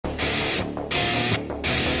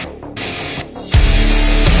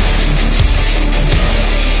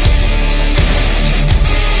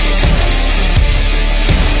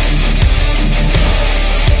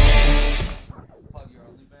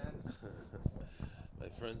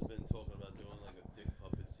friend's been talking about doing like a dick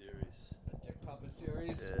puppet series. A dick puppet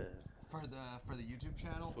series? Yeah. For the YouTube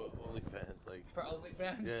channel? For OnlyFans, like. For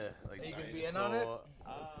OnlyFans? Yeah, like. Are you gonna be in on it?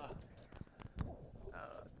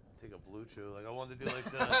 Take a blue chew. Like I wanted to do like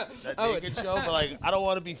that naked show, but like I don't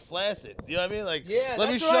want to be flaccid. You know what I mean? Like Yeah, let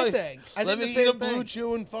that's me what show I you. think. I Let think me the eat a same blue thing.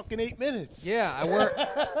 chew in fucking 8 minutes. Yeah,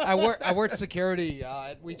 I worked security.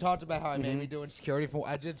 We talked about how I made me doing security for.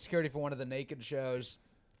 I did security for one of the naked shows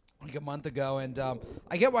like a month ago, and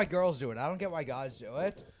I get why girls do it. I don't get why guys do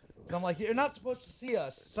it. 'Cause I'm like, you're not supposed to see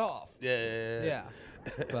us soft. Yeah.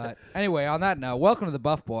 But anyway, on that note, welcome to the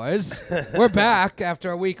Buff Boys. We're back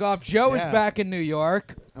after a week off. Joe is Yeah. back in New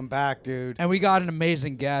York. I'm back, dude. And we got an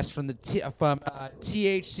amazing guest from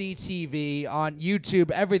THC TV on YouTube,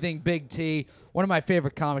 everything Big T. One of my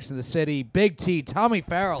favorite comics in the city, Big T. Tommy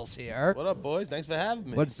Farrell's here. What up, boys? Thanks for having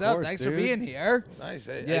me. What's up? course, Thanks for dude. being here. Nice.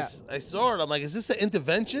 Yeah. I saw it. I'm like, is this an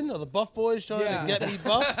intervention? Are the Buff Boys trying Yeah. to get me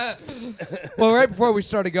buff? Well, right before we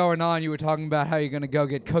started going on, you were talking about how you're going to go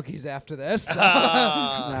get cookies after this.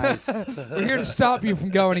 Nice. We're here to stop you from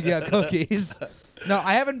going to get cookies. No,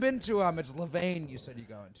 I haven't been to it's Levain you said you're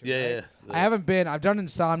going to. Yeah, right? yeah. I haven't been. I've done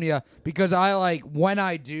Insomnia because I like when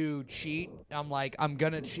I do cheat, I'm like I'm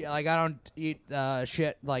gonna cheat. Like I don't eat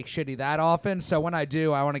shit like shitty that often. So when I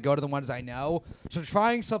do, I want to go to the ones I know. So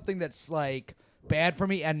trying something that's like bad for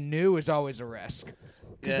me and new is always a risk.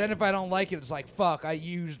 Because Yeah. then if I don't like it, it's like fuck. I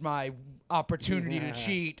used my opportunity to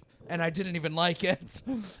cheat and I didn't even like it.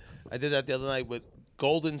 I did that the other night with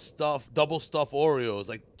golden stuff, double stuff Oreos.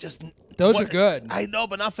 Like just Those are good. I know,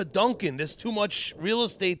 but not for Dunkin'. There's too much real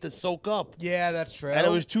estate to soak up. Yeah, that's true. And it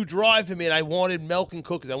was too dry for me, and I wanted milk and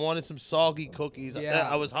cookies. I wanted some soggy cookies. Yeah.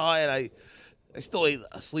 I was high, and I still ate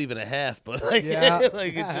a sleeve and a half, but like, Yeah.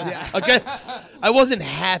 like it's just again, I wasn't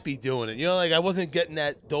happy doing it. You know, like I wasn't getting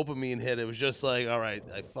that dopamine hit. It was just like, all right,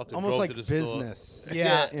 I fucking Almost drove like to the business.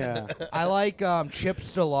 Yeah. Yeah. I like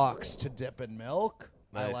Chips Deluxe to dip in milk.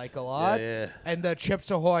 I Nice. like a lot. Yeah. And the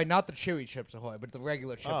Chips Ahoy, not the Chewy Chips Ahoy, but the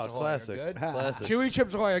regular Chips Oh, Ahoy classic. are good. Classic. Chewy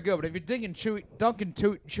Chips Ahoy are good, but if you're digging Dunkin'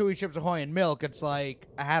 Chewy Chips Ahoy in milk, it's like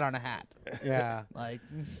a hat on a hat. Yeah. Like,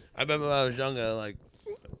 I remember when I was younger, like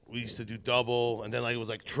we used to do double, and then like it was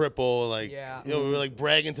like triple, like Yeah. you know, we were like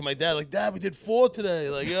bragging to my dad, like Dad, we did 4 today,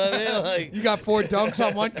 like you know what I mean, like you got 4 dunks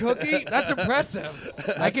on one cookie? That's impressive.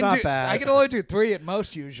 I can not do. bad. I can only do 3 at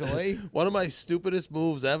most usually. one of my stupidest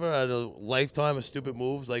moves ever. I had a lifetime of stupid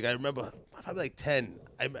moves. Like I remember, probably like 10.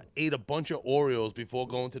 I ate a bunch of Oreos before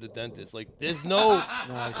going to the dentist. Like there's no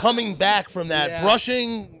coming back from that. Yeah.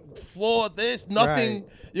 Brushing, floor, this, nothing. Right.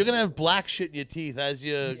 You're gonna have black shit in your teeth as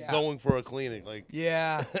you're Yeah. going for a cleaning. Like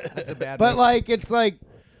Yeah, that's a bad. But move. like, it's like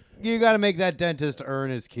you got to make that dentist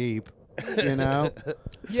earn his keep. You know?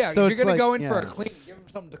 yeah, so if it's you're gonna like- go in for a yeah. clean, give him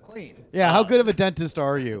something to clean. Yeah. How good of a dentist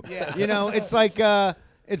are you? Yeah. You know, it's like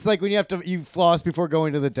when you floss before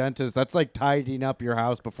going to the dentist. That's like tidying up your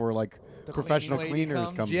house before like The professional cleaning lady cleaners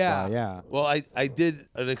comes, comes yeah. by. Yeah. well, I did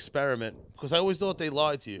an experiment because I always thought they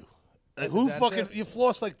lied to you. Like, At the who fucking dentist? you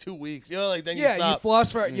floss like 2 weeks? You know, like then Yeah, you you stop.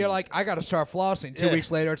 floss for. You're like, I gotta start flossing. 2 Yeah.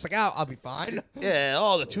 weeks later, it's like, I'll be fine. Yeah,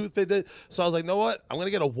 oh, the toothpick. So I was like, know what? I'm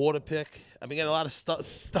gonna get a water pick. I've been getting a lot of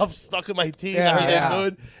stuff stuck in my teeth. Yeah. Everything Yeah.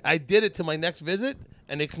 good. I did it to my next visit,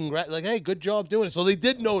 and they like, hey, good job doing it. So they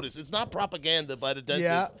did notice. It's not propaganda by the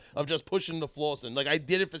dentist Yeah. of just pushing the flossing. Like I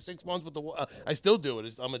did it for 6 months with the. I still do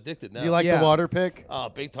it. I'm addicted now. You like Yeah. the water pick? Oh,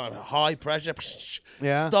 big time. High pressure.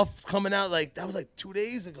 Yeah. Stuff's coming out like that was like 2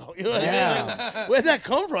 days ago. You know what I mean? Yeah. Like, where'd that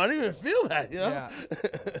come from? I didn't even feel that, you know? Yeah.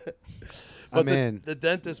 But I'm in. the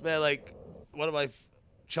dentist, man, like one of my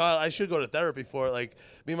I should go to therapy for it. Like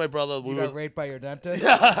me and my brother, we You were got raped by your dentist.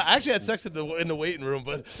 I actually had sex in the waiting room,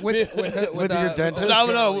 but With your dentist? no,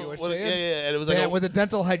 girl you were yeah, seeing? yeah, and it was like With a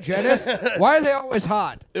dental hygienist. Why are they always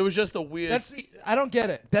hot? it was just a weird. I don't get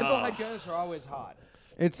it. Dental hygienists are always hot.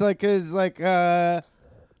 It's like, 'cause like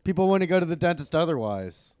people want to go to the dentist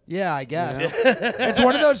otherwise. Yeah, I guess. It's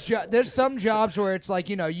one of those there's some jobs where it's like,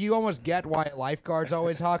 you almost get why a lifeguard's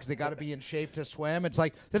always hot because they got to be in shape to swim. It's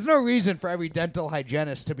like, there's no reason for every dental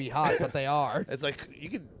hygienist to be hot, but they are. It's like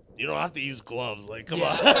you don't have to use gloves. Like, come Yeah.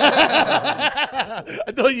 on.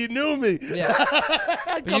 I thought you knew me. Yeah.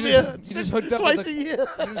 I But come you here just hooked up twice with a year.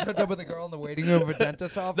 You just hooked up with a girl in the waiting room of a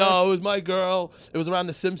dentist's office? No, it was my girl. It was around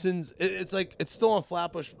the Simpsons. It's like it's still on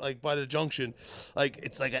Flatbush, like by the junction. Like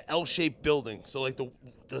it's like an L-shaped building. So like the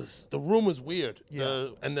the room was weird.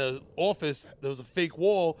 And the office, there was a fake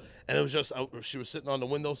wall, and it was just she was sitting on the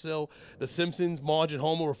windowsill. The Simpsons, Marge, and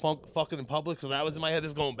Homer were fucking in public, so that was in my head. This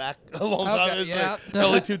is going back a long time. It was like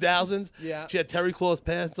early 2000s. Yeah. She had Terry Claus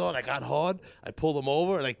pants on. I got hard. I pulled them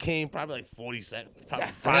over, and I came probably like 40 seconds, probably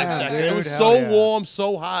 5 seconds. Dude, it was hell so yeah. warm,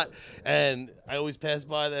 so hot, and I always pass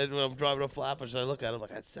by that when I'm driving a Flatbush. I look at it, I'm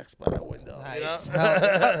like, I had sex by that window. Nice. You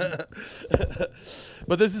know?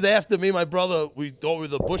 But this is after me and my brother, we thought we were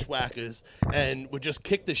the bushwhackers and would just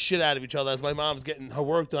kick the shit out of each other as my mom's getting her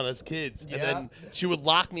work done as kids. And then she would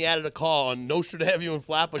lock me out of the car on Nostrand Avenue in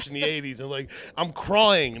Flatbush in the 80s. And like, I'm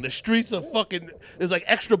crying. And the streets are fucking, there's like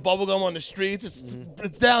extra bubble gum on the streets.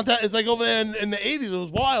 It's downtown. It's like over there in the 80s. It was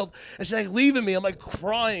wild. And she's like leaving me. I'm like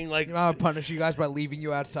crying. Like, Your mom would punish you guys by leaving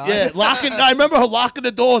you outside. yeah, I remember her locking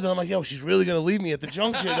the doors, and I'm like, yo, she's really gonna leave me at the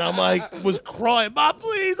junction. And I'm like, was crying, Mom,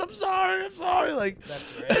 please, I'm sorry. Like,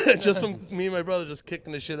 That's great. just from me and my brother just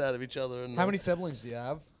kicking the shit out of each other. And, How many siblings do you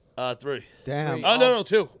have? 3. Damn. Three. Oh no,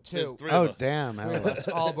 2. Two. There's 3 Oh of us. damn. Three of us.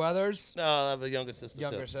 All brothers? No, I have a younger sister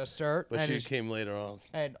Younger too. sister. But and she is- came later on.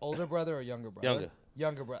 and older brother or younger brother? Younger.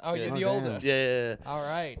 Younger brother. Oh, Yeah. you're Oh, the damn. oldest. Yeah. All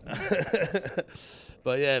right.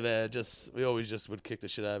 But yeah, man, we always just would kick the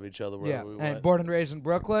shit out of each other Yeah. wherever we And went. born and raised in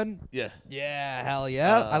Brooklyn? Yeah. Yeah, hell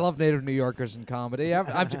yeah. I love native New Yorkers in comedy.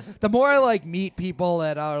 The more I like meet people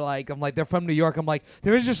that are like, I'm like, they're from New York, I'm like,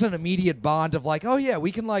 there is just an immediate bond of like, oh yeah,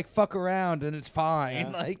 we can like fuck around and it's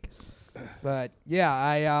fine. Like, but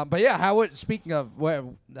yeah, speaking of, where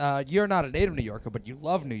you're not a native New Yorker, but you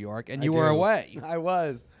love New York and you were do. away. I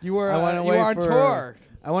was. You were, I went you away were on for- tour.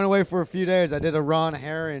 I went away for a few days. I did a Ron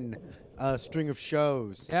Herron string of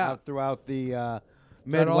shows out throughout the At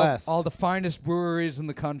Midwest. all the finest breweries in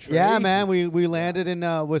the country. Yeah, man. We landed in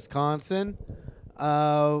Wisconsin.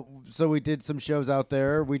 So we did some shows out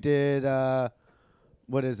there. We did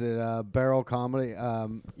what is it? Barrel Comedy.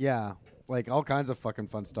 Yeah, like all kinds of fucking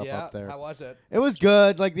fun stuff Yeah, up there. how was it? It was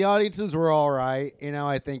good. Like the audiences were all right. You know,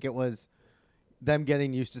 I think it was them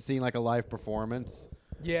getting used to seeing like a live performance.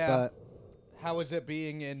 Yeah. But How was it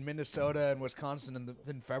being in Minnesota and Wisconsin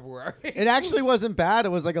in February? it actually wasn't bad. It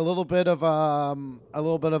was like a little bit of a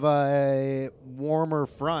warmer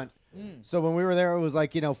front. So when we were there, it was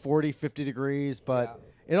like 40, 50 degrees. But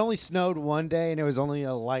it only snowed one day, and it was only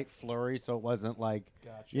a light flurry, so it wasn't like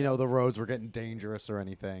the roads were getting dangerous or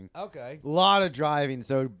anything. Okay. A lot of driving.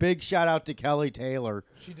 So big shout out to Kelly Taylor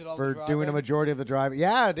She did all for the doing a driving? majority of the driving.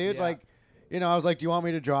 Yeah, dude. Yeah. Like, I was like, "Do you want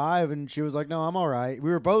me to drive?" And she was like, "No, I'm all right." We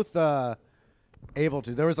were both able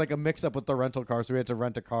to. There was like a mix up with the rental car, so we had to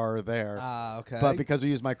rent a car there. Okay. But because we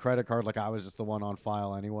used my credit card, like I was just the one on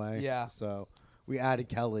file anyway. Yeah. So we added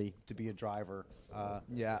Kelly to be a driver.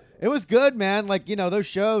 yeah. It was good, man. Like those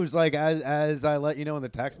shows, like as I let you know in the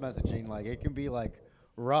text messaging, like it can be like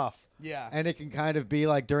rough. Yeah. And it can kind of be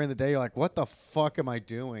like during the day, you're like, what the fuck am I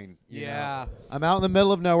doing? You Yeah. know? I'm out in the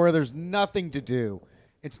middle of nowhere. There's nothing to do.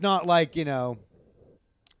 It's not like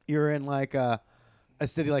you're in like a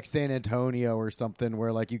city like San Antonio or something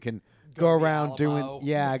where like you can go to the around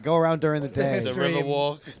Alamo. go around during the The day. The history.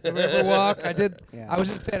 Riverwalk. The Riverwalk. I did. Yeah. I was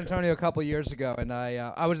in San Antonio a couple years ago, and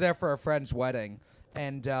I was there for a friend's wedding,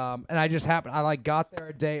 and I just happened. I like got there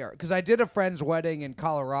a day because I did a friend's wedding in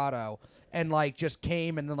Colorado, and like just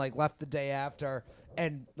came and then like left the day after,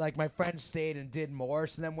 and like my friend stayed and did more.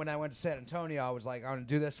 So then when I went to San Antonio, I was like, I'm gonna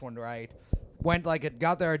do this one right.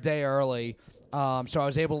 Got there a day early, so I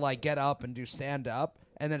was able to like get up and do stand up.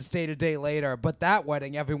 And then stayed a day later. But that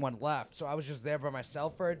wedding, everyone left, so I was just there by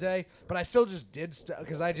myself for a day. But I still just did stuff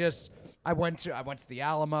because I went to the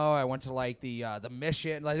Alamo. I went to like the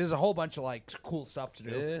Mission. Like there's a whole bunch of like cool stuff to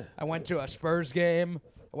do. Yeah. I went to a Spurs game.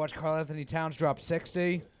 I watched Karl Anthony Towns drop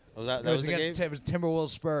 60. Oh, that It was was the against game? it was Timberwolves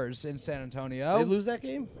Spurs in San Did Antonio. they lose that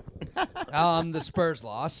game? The Spurs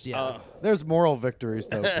lost. Yeah. There's moral victories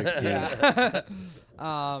though. Big T.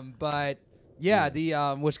 But. Yeah,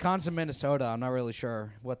 the Wisconsin, Minnesota. I'm not really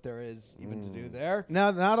sure what there is even to do there.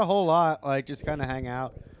 No, not a whole lot. Like just kind of hang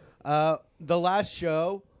out. The last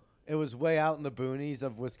show, it was way out in the boonies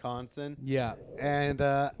of Wisconsin. Yeah. And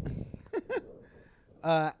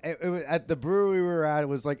it was at the brewery we were at. It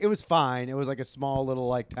was fine. It was like a small little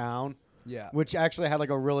like town. Yeah. Which actually had like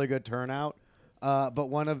a really good turnout. But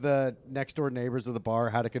one of the next door neighbors of the bar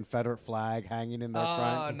had a Confederate flag hanging in their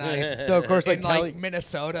front. Oh, nice. So of course, like in Kelly, like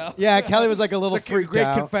Minnesota. yeah, Kelly was like a little The freaked great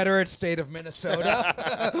out. Confederate state of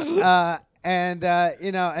Minnesota. And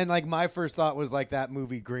and like my first thought was like that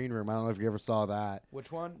movie Green Room. I don't know if you ever saw that.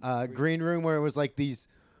 Which one? Green Room, where it was like these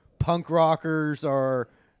punk rockers are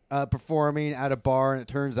performing at a bar, and it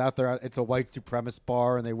turns out it's a white supremacist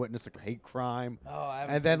bar, and they witness a hate crime. Oh, I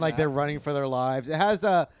haven't and then seen like that. they're running for their lives. It has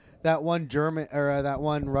that one German or that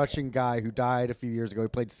one Russian guy who died a few years ago. He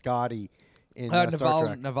played Scotty in Star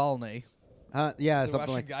Trek. Navalny. Yeah, The something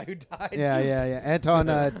Russian like guy who died. yeah. Anton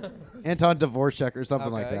Dvorak or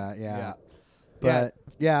something like Okay. that.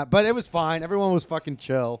 Yeah. But it was fine. Everyone was fucking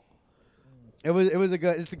chill.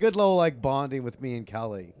 It's a good little like bonding with me and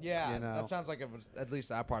Kelly. Yeah, you know? that sounds like it was at least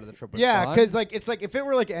that part of the trip was Yeah, fun. because like it's like if it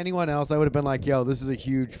were like anyone else, I would have been like, "Yo, this is a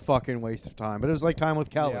huge fucking waste of time." But it was like time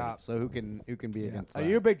with Kelly, Yeah. so who can be against Are that?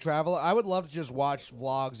 you a big traveler? I would love to just watch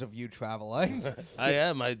vlogs of you traveling. I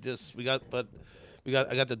am. I got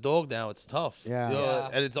the dog now. It's tough. Yeah. You know, Yeah.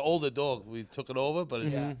 and it's an older dog. We took it over, but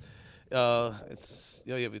it's Yeah. it's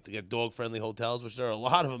you have to get dog friendly hotels, which there are a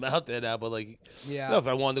lot of them out there now. But like, Yeah. if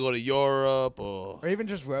I wanted to go to Europe or Or even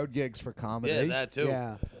just road gigs for comedy. yeah, that too.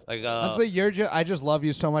 Yeah. Like Honestly, I just love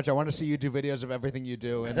you so much. I want to see you do videos of everything you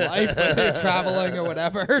do in life, whether you're traveling or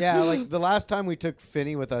whatever. Yeah, like the last time we took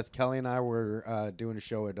Finney with us, Kelly and I were doing a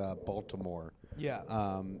show at Baltimore. Yeah.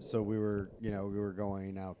 So we were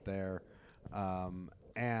going out there,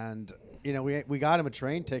 and we got him a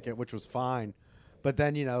train ticket, which was fine, but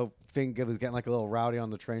then Finn was getting like a little rowdy on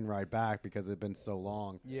the train ride back because it had been so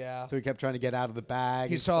long. Yeah. So he kept trying to get out of the bag.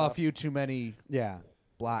 He and saw stuff. a few too many Yeah.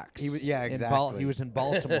 blacks. Yeah, exactly. He was in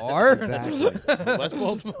Baltimore. Exactly. West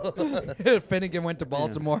Baltimore. Finnegan went to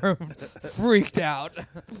Baltimore, freaked out.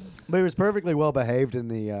 But he was perfectly well behaved in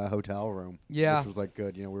the hotel room. Yeah. Which was like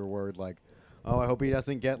good. We were worried like, oh, I hope he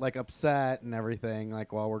doesn't get like upset and everything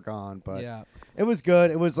like while we're gone. But Yeah. it was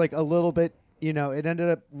good. It was like a little bit, it ended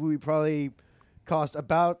up, we probably cost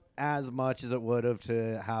about as much as it would have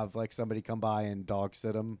to have like somebody come by and dog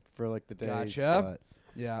sit him for like the days. Gotcha. But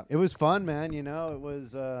Yeah. it was fun, man. It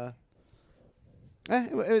was,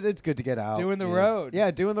 it's good to get out. Doing the you know? road.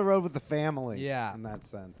 Yeah, doing the road with the family. Yeah. In that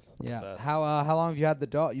sense. Yeah. Best. How long have you had the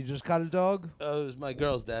dog? You just got a dog? It was my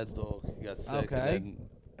girl's dad's dog. He got sick. Okay. And then,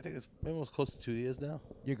 I think it's maybe almost close to 2 years now.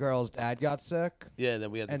 Your girl's dad got sick, Yeah, and then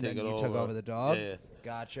we had to and take then it you over. took over the dog. Yeah.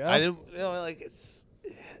 Gotcha. I didn't, like it's.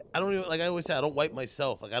 I don't even like. I always say I don't wipe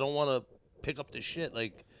myself. Like I don't want to pick up the shit.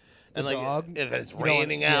 Like, and like dog? if it's You don't-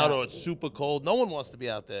 raining out yeah. or it's super cold, no one wants to be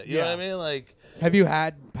out there. You know Yeah. what I mean? Like, Have you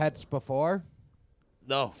had pets before?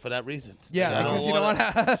 no, for that reason. Yeah, Like, I because you don't don't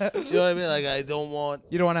wanna- want to. You know what I mean? Like I don't want.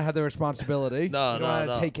 You don't want to have the responsibility. No, you don't no, want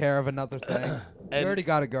to no. take care of another thing. You And- already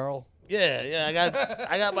got a girl. Yeah.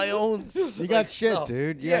 I got my own. You got shit,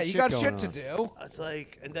 dude. You got going shit to on. do. It's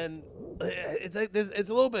like, and then it's like it's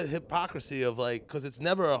a little bit hypocrisy of like, because it's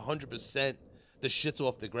never 100% the shit's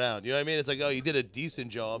off the ground. You know what I mean? It's like, oh, you did a decent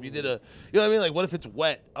job. You know what I mean? Like, what if it's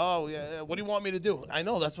wet? Oh, yeah. What do you want me to do? I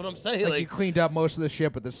know, that's what I'm saying. Like, you cleaned up most of the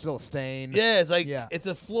shit, but there's still a stain. yeah, it's like Yeah. it's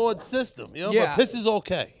a flawed system. You know, Yeah. but piss is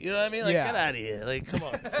okay. You know what I mean? Like, Yeah. get out of here. Like, come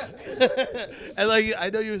on. And like, I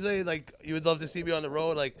know you were saying like you would love to see me on the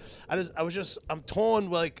road. Like, I'm torn.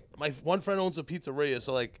 Like, my one friend owns a pizzeria,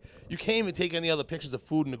 so like, you can't even take any other pictures of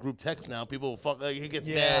food in the group text now. People will fuck. Like, he gets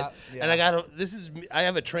Yeah, mad. yeah. And I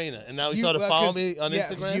have a trainer, and now he started following me on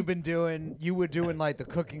Instagram. You were doing like the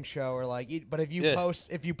cooking show or like but if you Yeah.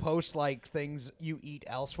 post like things you eat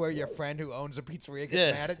elsewhere, your friend who owns a pizzeria gets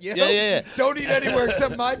Yeah. mad at you. Yeah. Don't eat anywhere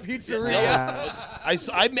except my pizzeria.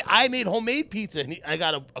 Yeah. I made homemade pizza, and I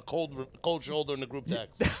got a cold shoulder in the group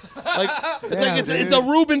text. Like it's Yeah, it's a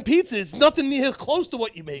Reuben pizza. It's nothing near close to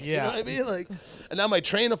what you make. You Yeah. know what I mean? Like, and now my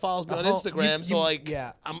trainer follows me on Oh, Instagram, so like,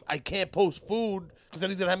 yeah. I can't post food because then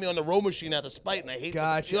he's gonna have me on the row machine out of spite, and I hate.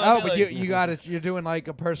 Gotcha. You know what I Oh, mean? but Like, you're doing like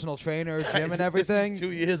a personal trainer, gym, and this everything. is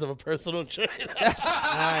 2 years of a personal trainer.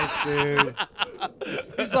 Nice, dude.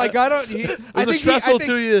 He's like, I don't. I a think stressful I think,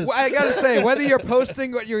 2 years. I gotta say, whether you're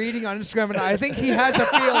posting what you're eating on Instagram or not, I think he has a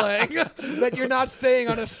feeling that you're not staying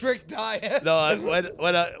on a strict diet. No,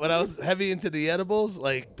 when I was heavy into the edibles,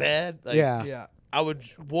 like bad. Like, Yeah. Yeah. I would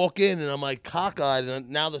walk in and I'm like cockeyed, and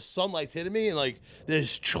now the sunlight's hitting me, and like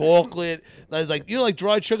there's chocolate. There's like like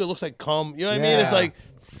dried sugar looks like cum. You know what I mean? It's Yeah. like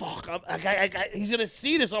fuck. He's gonna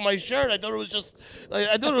see this on my shirt. I thought it was just like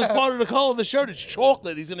I thought it was part of the color of the shirt. It's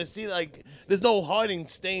chocolate. He's gonna see like there's no hiding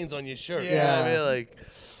stains on your shirt. You know what I Yeah. mean? Like,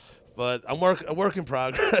 but a work in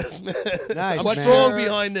progress, man. Nice, I'm man. strong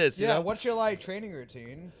behind this. You Yeah. know? What's your like training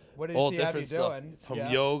routine? What does All he have you different stuff doing? from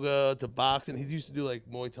Yeah. yoga to boxing. He used to do like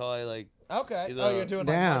Muay Thai, like. Okay. You Oh, know, you're doing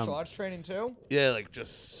like Damn. martial arts training too? Yeah, like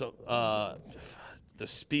just so the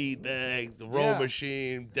speed bag, the row Yeah.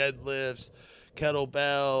 machine, deadlifts,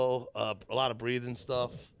 kettlebell, a lot of breathing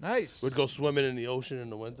stuff. Nice. We'd go swimming in the ocean in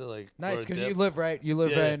the winter, like Nice, for a because dip. you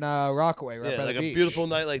live Yeah. in Rockaway, right yeah, by like the a beach. beautiful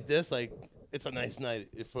night like this, like it's a nice night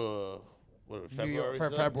for New York- February.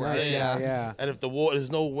 for so? February, Yeah. yeah. Yeah. And if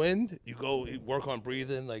there's no wind, you work on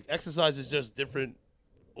breathing. Like exercise is just different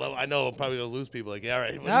Well, I know I'm probably gonna lose people. Like, yeah, all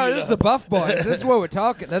right. No, this is the Buff Boys. This is what we're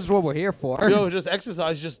talking. This is what we're here for. Just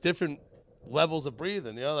exercise, just different levels of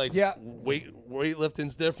breathing. Like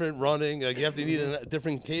weightlifting's different, running. Like you have to need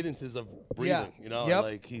different cadences of breathing. Yep. And,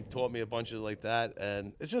 like he taught me a bunch of like that,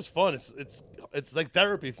 and it's just fun. It's like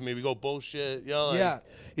therapy for me. We go bullshit.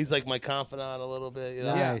 He's like my confidant a little bit.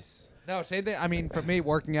 Nice. No, same thing. I mean, for me,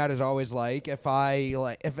 working out is always like if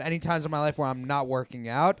any times in my life where I'm not working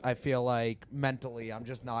out, I feel like mentally I'm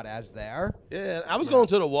just not as there. Yeah, I was going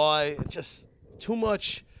to the Y, just too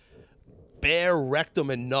much bare rectum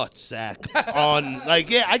and nut sack on.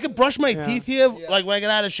 I could brush my teeth here, like when I get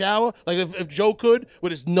out of the shower. Like if Joe could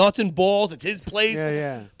with his nuts and balls, it's his place.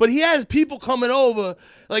 Yeah. But he has people coming over.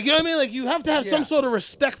 Like, you know what I mean? Like you have to have some sort of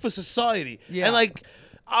respect for society. Yeah. And like.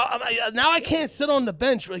 Now I can't sit on the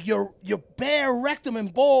bench. Like you're bare rectum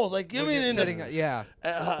and balls. Like you know what I mean? Sitting,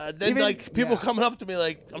 Then Even- like people coming up to me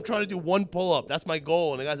like I'm trying to do one pull up. That's my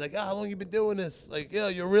goal. And the guy's like, how long you been doing this? Like,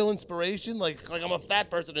 you're a real inspiration. Like I'm a fat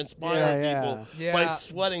person inspiring people by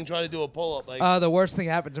sweating trying to do a pull up. Like the worst thing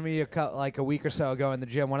happened to me a week or so ago in the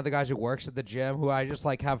gym. One of the guys who works at the gym, who I just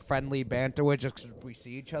like have friendly banter with, just 'cause we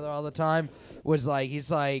see each other all the time, was like he's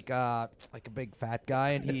like a big fat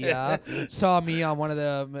guy, and he saw me on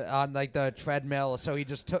the treadmill. So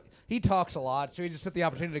he talks a lot, so he just took the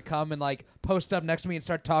opportunity to come and like post up next to me and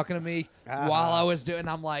start talking to me while I was doing.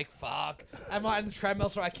 I'm like, fuck, I'm on the treadmill,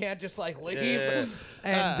 so I can't just like leave.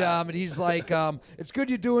 And he's like, it's good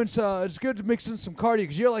you're doing it's good to mix in some cardio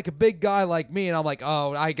because you're like a big guy like me. And I'm like,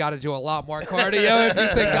 oh, I got to do a lot more cardio if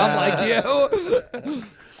you think I'm like you.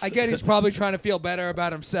 Again, he's probably trying to feel better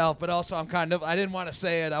about himself, but also I didn't want to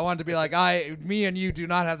say it. I wanted to be like, me and you do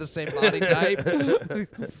not have the same body type.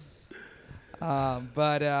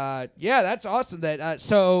 That's awesome.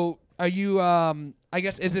 So are you, I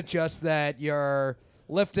guess, is it just that you're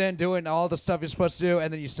lifting, doing all the stuff you're supposed to do,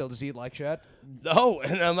 and then you still just eat like shit? No,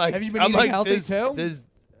 and I'm like, have you been eating healthy too?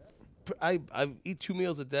 I eat 2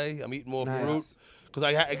 meals a day. I'm eating more Nice. fruit because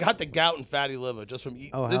I got the gout and fatty liver just from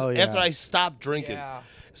eating. hell yeah. After I stopped drinking. Yeah.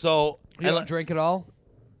 So You don't drink at all?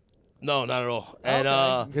 No, not at all.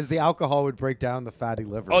 And Because the alcohol would break down the fatty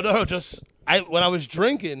liver. when I was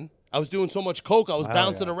drinking, I was doing so much coke, I was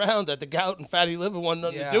bouncing yeah. around that the gout and fatty liver wanted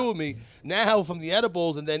nothing to do with me. Now from the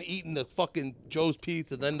edibles and then eating the fucking Joe's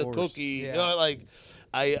Pizza, then the cookie,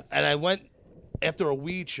 I went after a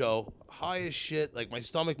weed show, high as shit, like my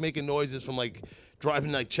stomach making noises from like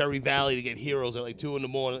driving like Cherry Valley to get Heroes at like 2 in the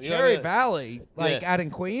morning. Cherry Valley, out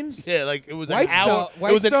in Queens. Yeah, like it was an Whitestone- hour.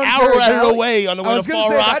 It was an Whitestone, hour Cherry out of the Valley? way on the way I was to gonna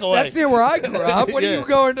Far say Rockaway. that's near where I grew up. What Yeah. are you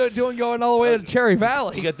going all the way to Cherry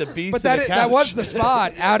Valley? You get the beast But and the that was couch. the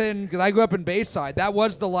spot out in, because I grew up in Bayside. That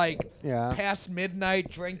was the Yeah. past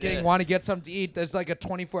midnight drinking, Yeah. want to get something to eat. There's like a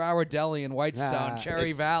 24-hour deli in Whitestone,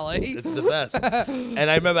 Cherry Valley. It's the best.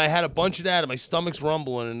 And I remember I had a bunch of that, and my stomach's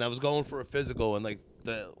rumbling, and I was going for a physical, and like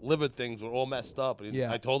the liver things were all messed up. And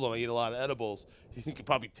I told him I eat a lot of edibles. You could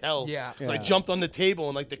probably tell. Yeah. So I jumped on the table,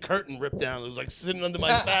 and like the curtain ripped down. It was like sitting under my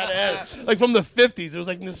fat head, like from the 50s. It was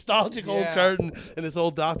like nostalgic old curtain in this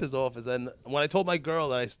old doctor's office. And when I told my girl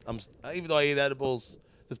that even though I ate edibles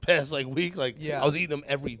this past like week, I was eating them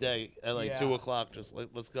every day at like 2 o'clock, just like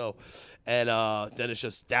let's go. And then it's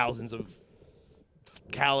just thousands of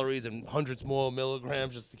calories and hundreds more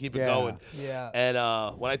milligrams just to keep it going. Yeah.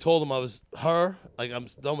 And when I told him I was her, like I'm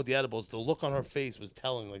done with the edibles, the look on her face was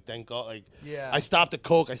telling, like, thank God. Like, I stopped the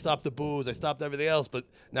coke, I stopped the booze, I stopped everything else, but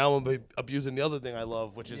now I'm abusing the other thing I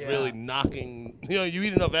love, which is really knocking. You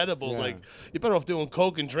eat enough edibles, like you're better off doing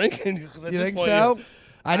coke and drinking. 'Cause at You this think point, so?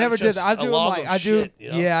 I never did. I do them log of shit,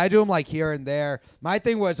 you know? I do them like here and there. My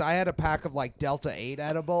thing was I had a pack of like Delta 8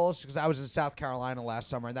 edibles because I was in South Carolina last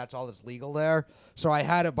summer and that's all that's legal there. So I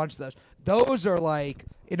had a bunch of those. Those are like,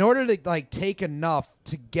 in order to like take enough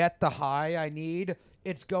to get the high I need,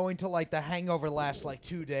 it's going to like the hangover lasts like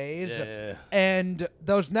 2 days. Yeah. And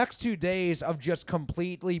those next 2 days of just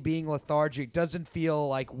completely being lethargic doesn't feel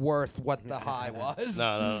like worth what the high was.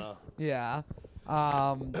 No. Yeah.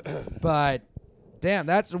 But damn,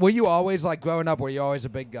 were you always like growing up? Were you always a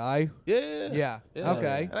big guy? Yeah.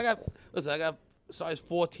 Okay. And I got size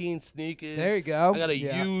 14 sneakers. There you go. I got a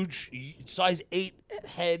Yeah. huge size 8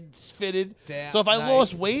 heads fitted. Damn, so if I nice.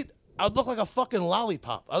 lost weight, I'd look like a fucking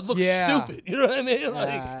lollipop. I'd look stupid. You know what I mean?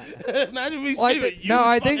 Like, imagine me Well, sleeping.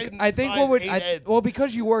 I think what would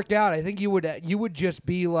because you worked out, I think you would just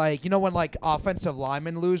be like, you know, when like offensive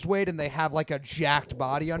linemen lose weight and they have like a jacked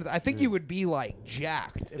body under. I think you would be like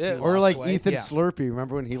jacked. If you Or lost like weight. Ethan Yeah. Slurpee.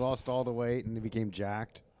 Remember when he lost all the weight and he became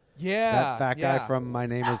jacked? Yeah, That fat guy yeah. from My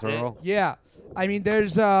Name Is Earl. Yeah, I mean,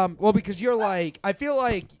 there's because you're like, I feel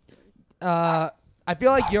like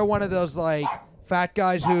you're one of those like fat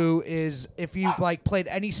guys who is, if you like played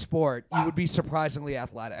any sport, you would be surprisingly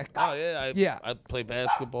athletic. Oh yeah, Yeah. I play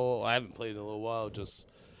basketball. I haven't played in a little while.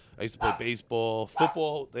 I used to play baseball,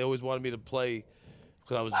 football. They always wanted me to play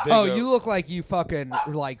because I was bigger. Oh, you look like you fucking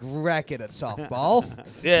like wreck it at softball.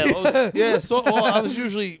 Yeah, So I was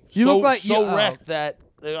usually You so look like so you- oh. wrecked that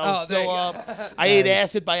I Oh, was there still you go. up. I ate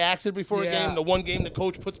acid by accident before a Yeah. game. The one game the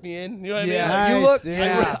coach puts me in. You know what Yeah, I mean? you Nice, look.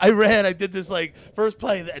 yeah. Yeah. I ran. I did this like first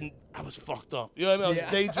play, and I was fucked up. You know what I mean? I was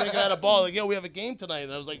Yeah. day drinking at a bar. Like, yo, we have a game tonight.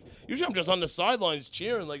 And I was like, usually I'm just on the sidelines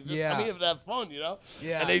cheering. Like, just, Yeah. I'm here to have fun, you know?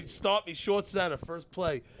 Yeah. And they start me short center, first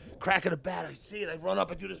play. Crack of the bat. I see it. I run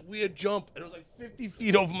up. I do this weird jump, and it was like 50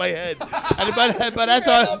 feet over my head. And by that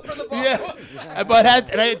time, up for the ball. yeah.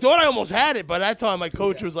 And I thought I almost had it. By that time, my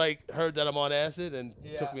coach was like, heard that I'm on acid, and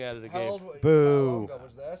took me out of the How game. old, Boo. How long ago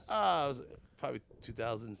was this? I was probably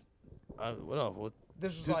 2000s. What?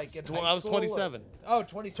 This was like in I high was school, 27. Oh,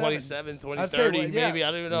 27. 27, 20, I'd say, 30, well, yeah. maybe. I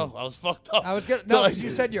don't even know. I was fucked up. I was gonna So, no, like, 'cause you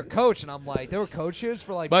said your coach, and I'm like, there were coaches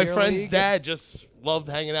for like my beer friend's league. dad just loved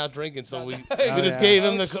hanging out drinking, so we Oh, just yeah. gave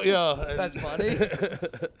him the and- That's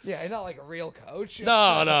funny. Yeah, not like a real coach.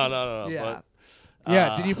 No. Yeah. But,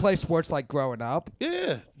 Yeah. Did you play sports like growing up?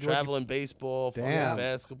 yeah, traveling baseball, fucking Damn.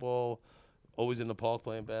 basketball, always in the park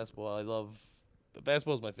playing basketball. I love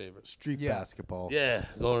basketball's my favorite. Street Yeah. basketball. Yeah,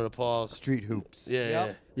 going to the park. Street hoops. Yeah, Yep.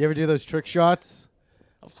 yeah, You ever do those trick shots?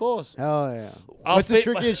 of course. Hell yeah. I'll What's the fit-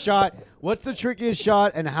 trickiest shot? What's the trickiest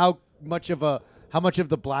shot, and how much of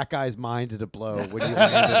the black guy's mind did it blow when you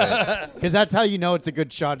landed it? Because that's how you know it's a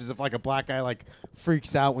good shot. Is if like a black guy like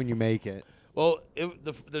freaks out when you make it. Well,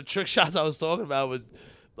 the trick shots I was talking about was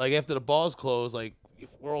like after the bars closed, like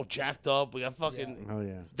we're all jacked up. We got fucking Oh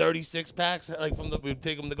yeah. 36 packs, like we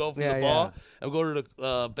take them to go from Yeah, the bar, and we go to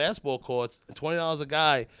the basketball courts. And $20 a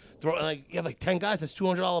guy, like you have like 10 guys. That's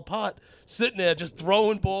 $200 pot sitting there just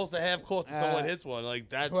throwing balls to half court. Till someone hits one. Like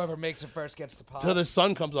that's Whoever makes it first gets the pot. till the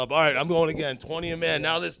sun comes up. All right, I'm going again. 20 a man.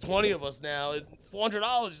 Now there's 20 of us now.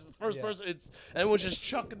 $400 is the first Yeah. person. It's and we're just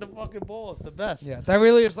chucking the fucking ball. It's the best. Yeah, that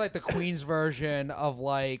really is like the Queens version of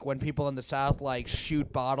like when people in the South like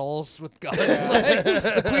shoot bottles with guns. Like,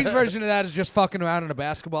 the Queens version of that is just fucking around in a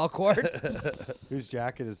basketball court. Whose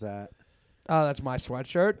jacket is that? Oh, that's my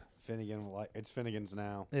sweatshirt. Finnegan. It's Finnegan's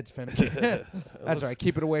now. It's Finnegan. That's all right.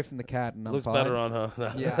 Keep it away from the cat, and I'm Looks fine. better on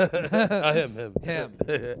her. Yeah. Him. Him.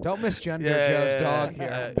 Don't misgender Yeah, Joe's yeah, dog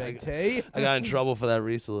yeah. here, Big T. I got in trouble for that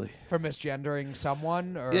recently. For misgendering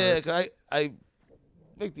someone, or Yeah, 'cause I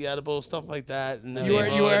make the edibles, stuff like that. And then you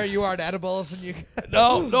they- are at edibles, and you.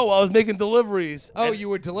 No, I was making deliveries. Oh, and you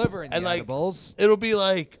were delivering and, the like, edibles. It'll be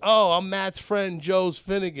like, oh, I'm Matt's friend, Joe's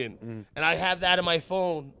Finnegan, and I have that in my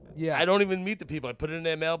phone. Yeah. I don't even meet the people. I put it in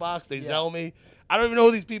their mailbox. They Yeah. sell me. I don't even know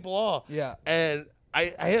who these people are. Yeah. And I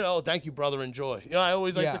hit, oh, thank you, brother, enjoy. You know, I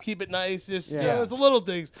always like Yeah. to keep it nice. Just, you Yeah. know, it's the little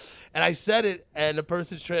things. And I said it, and the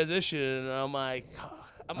person's transitioning, and I'm like,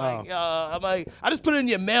 I just put it in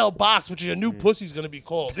your mailbox, which your new pussy's gonna be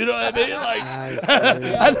called. You know what I mean? Like, Nice,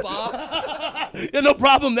 dude. yeah, no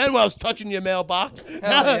problem then when I was touching your mailbox.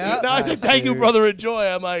 Now, yeah. now I said, Nice, thank you, dude. brother, enjoy.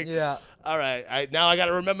 I'm like, Yeah. all right. Now I got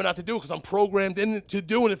to remember not to do it because I'm programmed into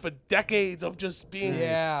doing it for decades of just being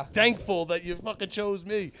Yeah. thankful that you fucking chose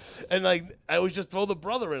me. And like, I always just throw the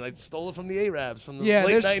brother in. I stole it from the Arabs from the Yeah,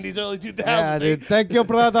 late there's- 90s, early 2000s. Yeah, dude. Thank you,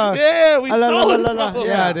 brother. Yeah, we Ah, la, la, stole la, it la, from la. them.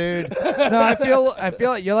 Yeah, dude. No, I feel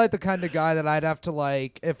like you're like the kind of guy that I'd have to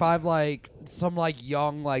like if I'm like some like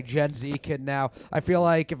young like Gen Z kid now. I feel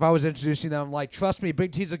like if I was introducing them, I'm like, trust me,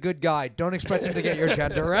 Big T's a good guy. Don't expect him to get your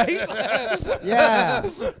gender right. Yeah.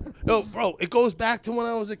 No, bro, it goes back to when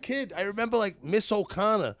I was a kid. I remember like Miss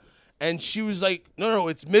O'Connor, and she was like, no,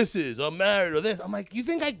 it's Mrs. I'm married or this. I'm like, you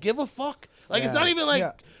think I give a fuck? Like, it's Yeah. not even like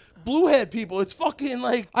Yeah. bluehead people. It's fucking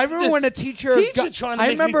like. I remember this when a teacher trying to I make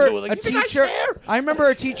remember me do it. Like, a you think I teacher care? I remember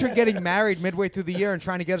a teacher getting married midway through the year and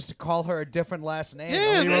trying to get us to call her a different last name.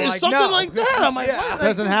 Yeah, and we were man, like, something no. like that. I'm like, Yeah. what? Like,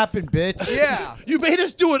 Doesn't happen, bitch. Yeah. you made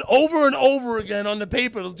us do it over and over again on the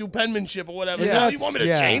paper to do penmanship or whatever. Yeah. Now you want me to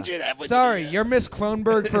Yeah. change it? Sorry, you're Miss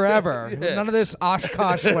Kronberg forever. None of this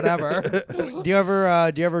Oshkosh whatever. Do you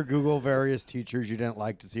ever Google various teachers you didn't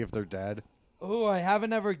like to see if they're dead? Ooh, I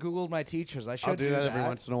haven't ever Googled my teachers. I should I'll do that every that.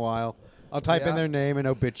 once in a while. I'll type Yeah. in their name and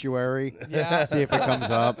obituary. Yeah. See if it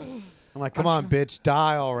comes up. I'm like, come on, bitch,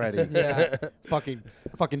 die already. Yeah. fucking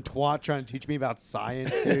twat trying to teach me about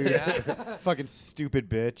science, dude. Yeah. Fucking stupid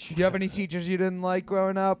bitch. Do you have any teachers you didn't like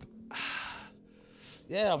growing up?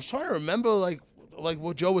 Yeah, I was trying to remember like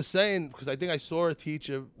what Joe was saying because I think I saw a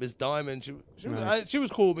teacher, Miss Diamond. Nice. She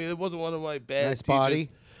was cool with me. It wasn't one of my bad Nice teachers.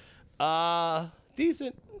 body.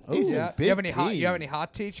 Decent. Ooh. Decent. Yeah. Big You have any hot? T. You have any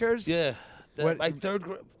hot teachers? Yeah. What- My third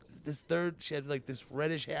grade. this third. She had like this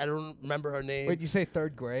reddish hair. I don't remember her name. Wait, you say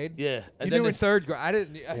third grade? Yeah, You and knew in then third grade. I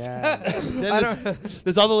didn't. Yeah. then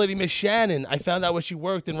this other lady, Miss Shannon. I found out where she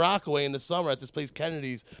worked in Rockaway in the summer at this place,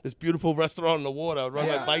 Kennedy's, this beautiful restaurant on the water. I would run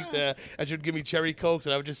my bike there, and she would give me cherry cokes,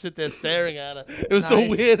 and I would just sit there staring at her. It was the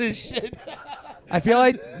Nice. weirdest shit. I feel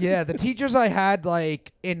like, yeah, the teachers I had,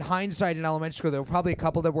 like, in hindsight in elementary school, there were probably a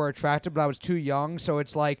couple that were attractive, but I was too young. So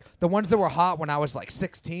it's like the ones that were hot when I was like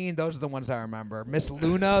 16, those are the ones I remember. Miss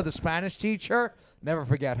Luna, the Spanish teacher, never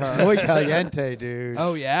forget her. Muy caliente, dude.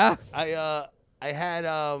 Oh, yeah? I had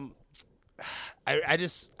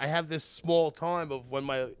I have this small time of when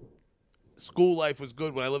my school life was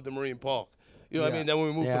good when I lived in Marine Park. You know what I Yeah. mean? Then when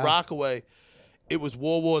we moved to Rockaway, it was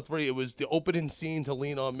World War III. It was the opening scene to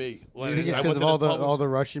Lean on Me. You think it's because of all the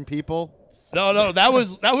Russian people? No, that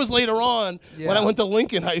was later on when I Yeah. went to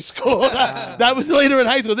Lincoln High School. That was later in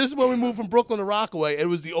high school. This is when we moved from Brooklyn to Rockaway. It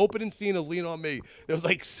was the opening scene of Lean on Me. There was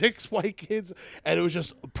like 6 white kids, and it was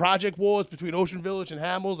just project wars between Ocean Village and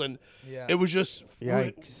Hamels, and Yeah. it was just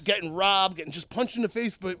Yikes. getting robbed, getting just punched in the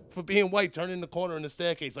face for being white, turning the corner in the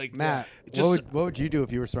staircase. Like Matt, just what would you do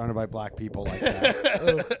if you were surrounded by black people like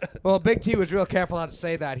that? Well, Big T was real careful not to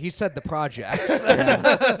say that. He said the projects.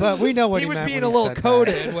 But we know what he he was meant being when a he little said that.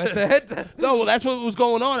 coded with it. no, well, that's what was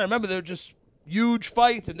going on. I remember there were just huge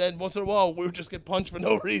fights, and then once in a while we would just get punched for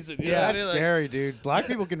no reason. You know what I That's mean? Like, scary, dude. Black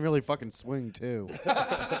people can really fucking swing too.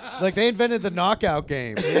 Like they invented the knockout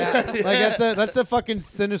game. Yeah. Like that's a fucking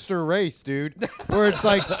sinister race, dude. Where it's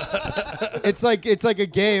like a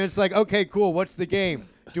game. It's like, okay, cool, what's the game?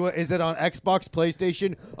 Is it on Xbox,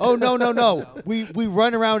 PlayStation? Oh no. We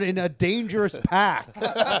run around in a dangerous pack.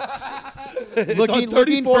 looking for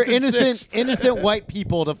 34th and 6th. innocent white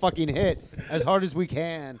people to fucking hit as hard as we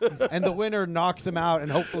can. And the winner knocks them out and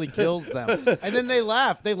hopefully kills them. And then they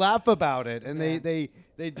laugh. They laugh about it. And they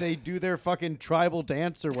do their fucking tribal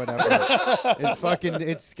dance or whatever.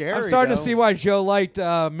 It's scary. I'm starting to though. see why Joe liked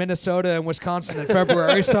Minnesota and Wisconsin in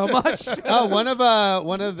February so much. Oh, one of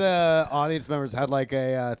the audience members had like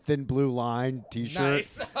a thin blue line T-shirt.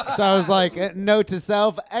 Nice. So I was like, "Note to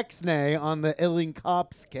self: Xnay on the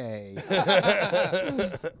Illinkopske."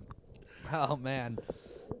 Oh man.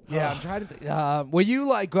 Yeah, I'm trying to think. Were you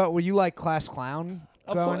like class clown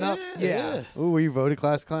growing up? yeah. Ooh, were you voted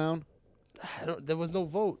class clown? There was no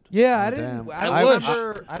vote. Yeah, I Oh, didn't. damn. I don't I was.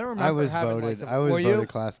 remember. I don't remember. I was having, voted. Like, the, I was were voted you?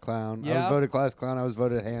 class clown. I Yeah? was voted class clown. I was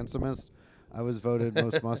voted handsomest. I was voted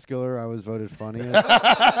most muscular. I was voted funniest.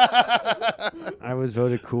 I was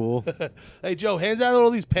voted cool. Hey, Joe, hands out all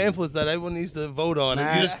these pamphlets that everyone needs to vote on. And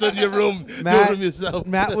Matt- you just stood in your room doing Matt- them yourself.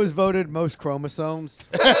 Matt was voted most chromosomes.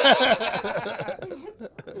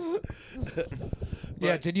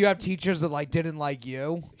 Yeah. Did you have teachers that like didn't like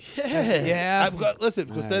you? Yeah. Yeah. I've got, listen,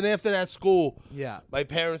 because then Nice. after that school, Yeah. my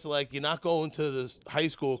parents were like, you're not going to the high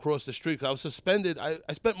school across the street. 'Cause I was suspended. I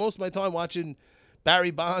spent most of my time watching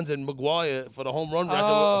Barry Bonds and McGuire for the home run record.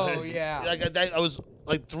 Oh, yeah. I was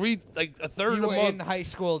like a third You of the were month. in high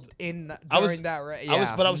school during I was,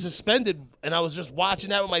 that. I was suspended, and I was just watching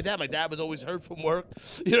that with my dad. My dad was always hurt from work.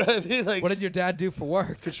 You know what I mean? Like What did your dad do for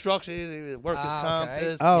work? construction, workers' comp. okay.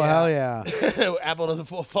 This. Oh, Yeah. hell yeah. Apple doesn't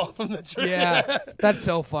fall far from the tree. Yeah, that's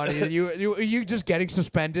so funny. You just getting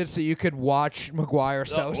suspended so you could watch McGuire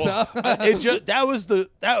Sosa.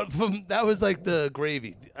 That was like the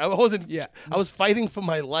gravy. I wasn't. Yeah. I was fighting for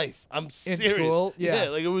my life. I'm serious. school? Yeah.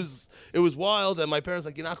 Like it was wild, and my parents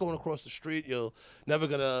like, you're not going across the street. You're never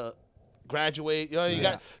gonna graduate. You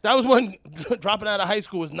know, that was when dropping out of high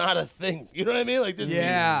school was not a thing. You know what I mean? Like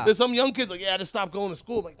there's some young kids like, I just stopped going to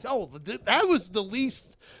school. I'm like, no, that was the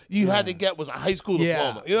least you had to get was a high school Yeah.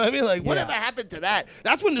 diploma. You know what I mean? Like whatever happened to that?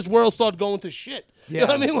 That's when this world started going to shit. You know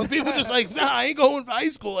what I mean? When people just like, nah, I ain't going to high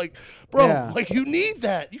school. Like, bro, Yeah. like you need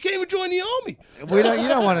that. You can't even join the army. You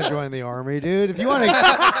don't want to join the army, dude. If you want to,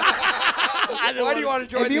 Why do you want to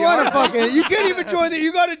join if the you want to army? fucking, you can't even join the.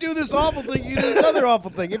 You got to do this awful thing. You do this other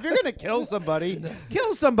awful thing. If you're gonna kill somebody,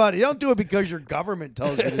 kill somebody. Don't do it because your government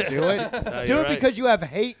tells you to do it. Do you're it right. because you have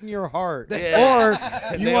hate in your heart,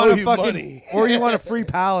 Yeah. or you they want owe to you fucking, money. or you want to free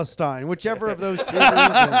Palestine. Whichever of those two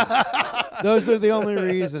reasons. Those are the only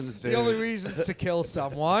reasons, dude. The only reasons to kill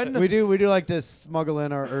someone. we do like to smuggle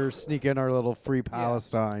in or sneak in our little free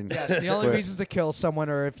Palestine. Yes, the only But- reasons to kill someone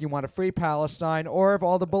are if you want to free Palestine or if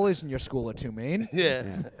all the bullies in your school are too mean. Yeah.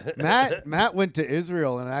 Matt went to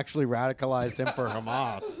Israel and actually radicalized him for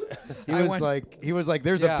Hamas. He was like,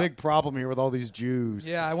 there's Yeah. a big problem here with all these Jews.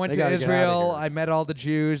 Yeah, I went They to gotta get outta Israel. here." I met all the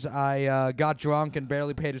Jews. I got drunk and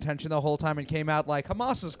barely paid attention the whole time and came out like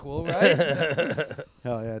Hamas is cool, right?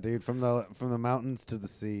 Hell yeah, dude! From the mountains to the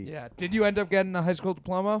sea. Yeah. Did you end up getting a high school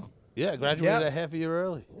diploma? Yeah, I graduated Yeah. a half a year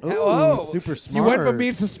early. Ooh, super You went smart. from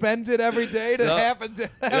being suspended every day to No. half a day.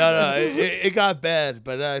 No, it got bad,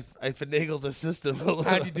 but I finagled the system a little.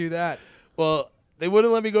 How'd you do that? Well, they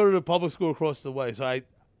wouldn't let me go to the public school across the way, so I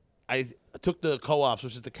took the co-ops,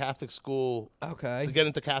 which is the Catholic school, Okay. to get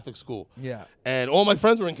into Catholic school. Yeah. And all my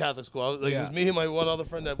friends were in Catholic school. It Yeah. was me and my one other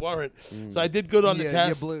friend that weren't. So I did good on the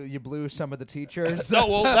test. You blew some of the teachers. No,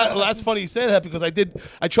 well, that's funny you say that because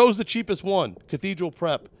I chose the cheapest one, Cathedral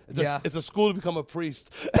Prep. It's a school to become a priest.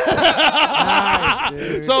 Nice,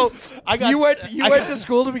 dude. So I got You went to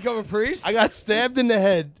school to become a priest? I got stabbed in the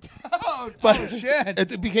head. oh shit.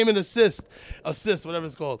 It became an assist, whatever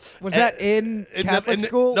it's called. Was that in Catholic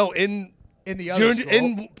school? No, in the other school?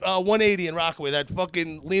 in 180 in Rockaway, that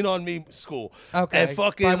fucking Lean on Me school. Okay. And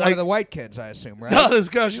fucking By one like, of the white kids, I assume, right? no, this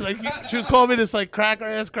girl, she was calling me this like cracker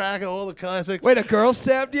ass cracker, all the classics. Wait, a girl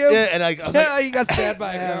stabbed you? Yeah, and I was like, you got stabbed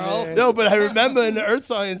by a girl. man. no, but I remember in the Earth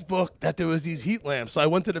Science book that there was these heat lamps. So I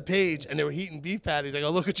went to the page and they were heating beef patties. I go,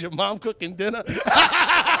 look at your mom cooking dinner.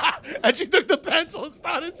 And she took the pencil and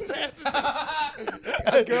started stabbing me.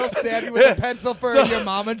 A girl stabbed you with a pencil for your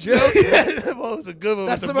mama joke? Yeah, well, it was a good one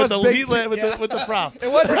That's with the with most the big heat lamp yeah. with the prop.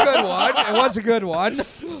 It was a good one. It was a good one.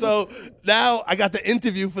 So now I got the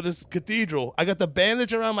interview for this cathedral. I got the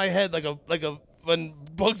bandage around my head like a when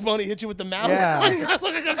Bugs Bunny hit you with the mallet. Yeah. I look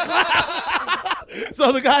like a clown.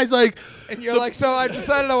 So the guy's like, And you're like, so I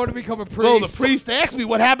decided I want to become a priest. no, the priest asked me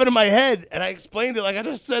what happened to my head, and I explained it like I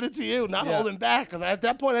just said it to you, not Yeah. holding back, because at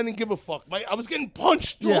that point I didn't give a fuck. I was getting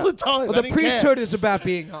punched Yeah. all the time. Well, I the didn't care. priesthood is about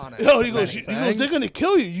being honest. No, he if goes, anything. they're gonna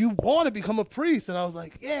kill you. You want to become a priest, and I was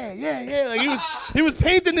like, yeah. Like he was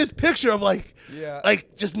painting this picture of like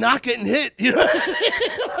just not getting hit, you know.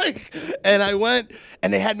 Like, and I went,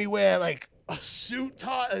 and they had me wear like a suit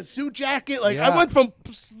jacket. Like Yeah. I went from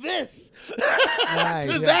this Nice. to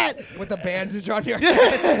Yeah. that. With the bandage on your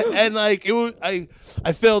head. And like it was,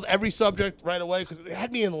 I failed every subject right away because they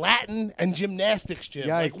had me in Latin and gymnastics gym.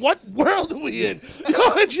 Like, Yikes. what world are we in? You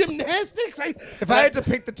know, gymnastics. If I had to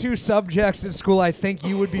pick the two subjects in school, I think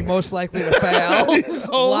you would be most likely to fail.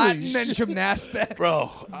 Holy Latin and gymnastics. bro,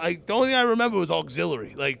 the only thing I remember was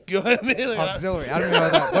auxiliary. Like, you know what I mean? Like, Auxiliary. I don't even know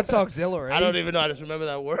that. What's auxiliary? I don't even know. I just remember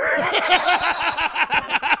that word.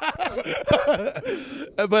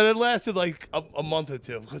 But it lasted like a month or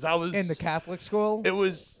two because I was In the Catholic school? It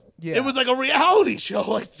was. Yeah. It was like a reality show.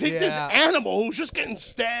 Like, take this Yeah. animal who's just getting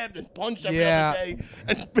stabbed and punched every Yeah. other day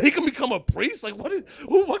and make him become a priest. Like, what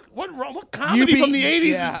comedy be- from the 80s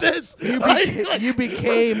yeah. is this? You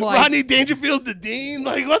became like Rodney Dangerfield's the dean.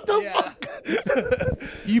 Like, what the Yeah. fuck?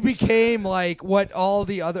 you became like what all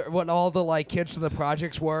the like kids from the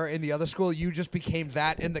projects were in the other school. You just became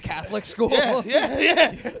that in the Catholic school.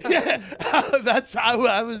 Yeah. That's how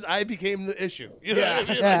I became the issue. You know what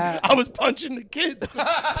I mean? Yeah. Like, I was punching the kids.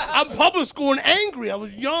 I'm public school and angry. I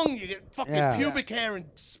was young. You get fucking Yeah. pubic hair and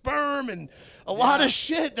sperm and a lot of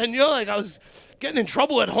shit. And you're like, I was getting in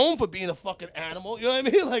trouble at home for being a fucking animal. You know what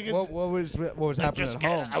I mean? Like, it's, What was happening just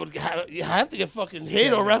at home? you have to get fucking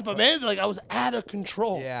hit or reprimanded. Like, I was out of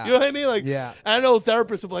control. Yeah. You know what I mean? Like, Yeah. I know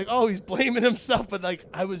therapists will be like, oh, he's blaming himself, but like,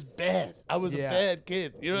 I was bad. I was Yeah. a bad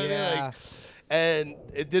kid. You know what I mean? Yeah. Like, and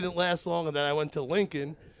it didn't last long. And then I went to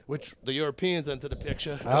Lincoln, which the Europeans entered the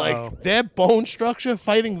picture. And, like, their bone structure,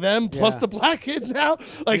 fighting them, plus Yeah. the black kids now,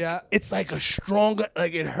 like, Yeah. it's like a stronger,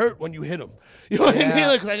 like, it hurt when you hit them. You know what I Yeah. mean?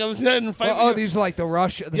 Like I was in fighting. Oh, these are like the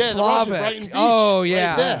Russian, the yeah, Slavic. the Russian, Brighton Beach, Oh right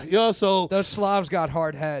yeah, there. You know, so those Slavs got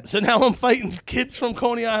hard heads. so now I'm fighting kids from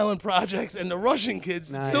Coney Island projects and the Russian kids.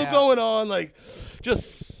 It's Nice. still Yeah. going on. Like,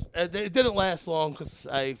 just it didn't last long because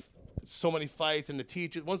so many fights and the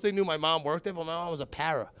teachers. Once they knew my mom worked there, but my mom was a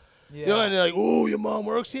para. You know, Yeah. and they're like, "Oh, your mom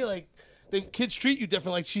works here." Like, the kids treat you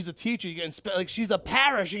different. Like she's a teacher. You get like she's a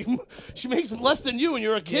para. She makes less than you, and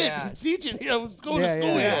you're a kid Yeah. teaching. You know, going Yeah, to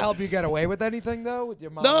school. Did yeah. it help you get away with anything though with your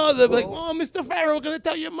mom? No, at they're like, school? oh, Mr. Farrow, we're gonna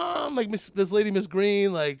tell your mom. Like this lady, Miss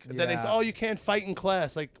Green. Like then they say, Yeah. oh, you can't fight in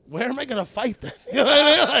class. Like, where am I gonna fight then? You know what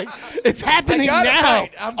I mean? Like, it's happening gotta now.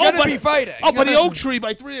 fight. I'm gonna be fighting. Oh, but the oak tree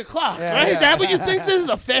by 3 o'clock, Yeah, right? yeah. That what you think this is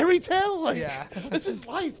a fairy tale? Like, Yeah. this is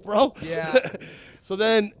life, bro. Yeah. So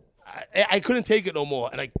then I couldn't take it no more,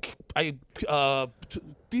 and I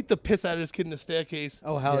beat the piss out of this kid in the staircase.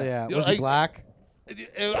 Oh hell yeah! You know, Was he like- black?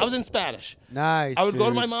 I was in Spanish. Nice. I would go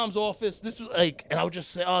to dude. my mom's office. This was like, and I would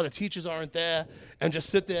just say, "Oh, the teachers aren't there," and just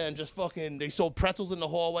sit there and just fucking. They sold pretzels in the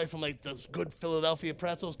hallway from like those good Philadelphia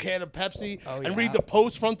pretzels, can of Pepsi, and yeah. read the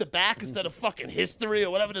Post front to back instead of fucking history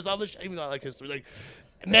or whatever this other. Even though I like history, like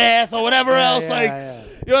math or whatever else. yeah, like, yeah.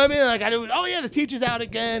 You know what I mean? Like I knew, oh yeah, the teacher's out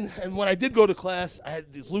again. And when I did go to class, I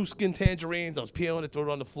had these loose skin tangerines. I was peeling it, threw it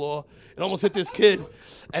on the floor. It almost hit this kid,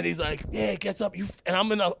 and he's like, "Yeah, it gets up." And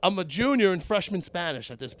I'm a junior in freshman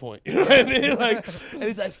Spanish at this point. You know what I mean? Like, and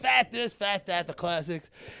he's like, "Fat this, fat that," the classics.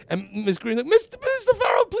 And Miss Green's like, "Mr.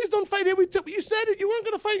 Farrell, please don't fight here. You said it. You weren't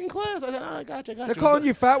gonna fight in class." I said, "Oh, I got you. They're calling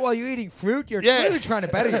you fat while you're eating fruit. You're clearly trying to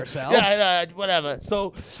better yourself. Yeah, whatever.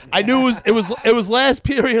 So I knew it was last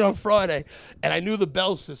period on Friday, and I knew the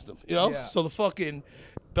bell system. You know, so the fucking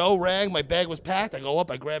bell rang. My bag was packed. I go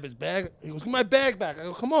up. I grab his bag. He goes, "Give my bag back." I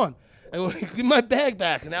go, "Come on." I go, "Give my bag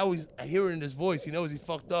back." And now I hear it in his voice. He knows he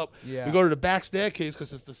fucked up. Yeah. We go to the back staircase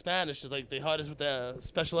because it's the Spanish. It's like they hide us with the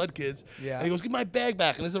special ed kids. Yeah. And he goes, "Give my bag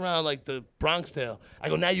back." And it's around like the Bronx Tale. I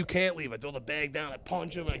go, "Now you can't leave." I throw the bag down. I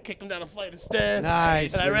punch him. And I kick him down a flight of stairs.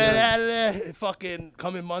 Nice. And I ran out of there. Fucking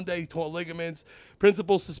coming Monday, he tore ligaments.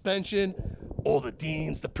 Principal suspension. All the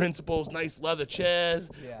deans, the principals, nice leather chairs.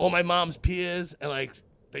 Yeah. All my mom's peers. And like,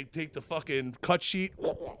 they take the fucking cut sheet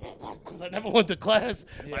because I never went to class.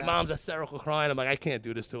 Yeah. My mom's hysterical crying. I'm like, I can't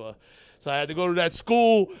do this to her. So I had to go to that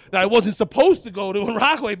school that I wasn't supposed to go to in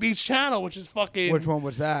Rockaway Beach Channel, which is fucking Which one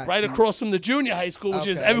was that? right across from the junior high school, which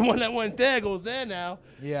is Okay. everyone that went there goes there now.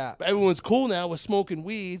 Yeah. But everyone's cool now with smoking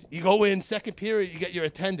weed. You go in second period, you get your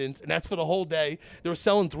attendance, and that's for the whole day. They were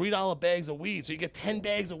selling $3 bags of weed, so you get 10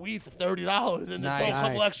 bags of weed for $30, and they throw a Nice.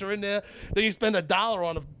 couple extra in there. Then you spend $1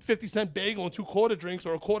 on a 50-cent bagel and 2 quarter drinks,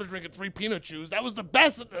 or a quarter drink and 3 peanut chews. That was the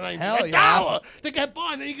best. Hell yeah. $1 to get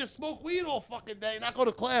by, and then you can smoke weed all fucking day, not go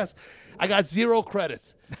to class. I got 0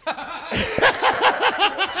 credits.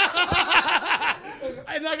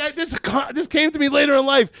 And this came to me later in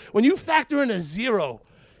life. When you factor in a 0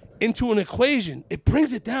 into an equation, it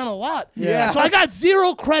brings it down a lot. Yeah. So I got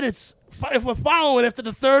 0 credits if we're following after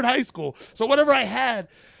the 3rd high school. So whatever I had,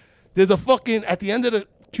 there's a fucking, at the end of the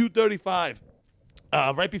Q35,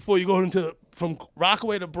 right before you go from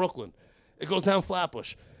Rockaway to Brooklyn, it goes down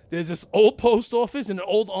Flatbush. There's this old post office and an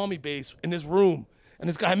old army base in this room. And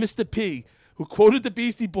this guy, Mr. P, who quoted the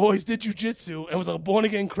Beastie Boys, did jujitsu, and was a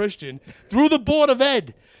born-again Christian, through the Board of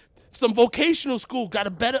Ed, some vocational school, got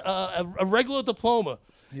a regular diploma.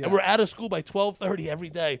 Yeah. And we're out of school by 12:30 every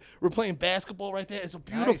day. We're playing basketball right there. It's a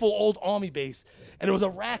beautiful Nice. old army base. And it was a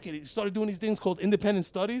racket. He started doing these things called independent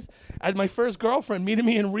studies. I had my first girlfriend meeting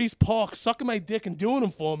me in Reese Park, sucking my dick and doing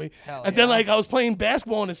them for me. Hell and then yeah. like I was playing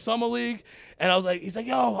basketball in the summer league, and I was like, he's like,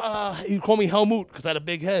 yo, he'd call me Helmut because I had a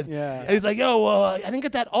big head. Yeah. And he's like, yo, I didn't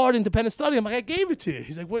get that art independent study. I'm like, I gave it to you.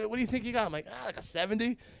 He's like, what do you think you got? I'm like, like a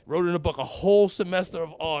 70. Wrote in a book a whole semester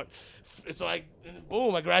of art. So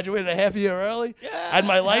boom, I graduated a half a year early. Yeah, I had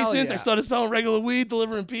my hell license. yeah. I started selling regular weed,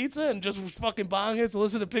 delivering pizza, and just was fucking bonging it to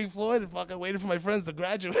listen to Pink Floyd and fucking waiting for my friends to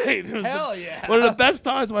graduate. It was Hell yeah. one of the best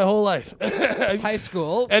times of my whole life. High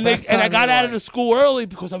school. and best I time got your out of life. the school early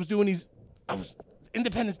because I was doing these. I was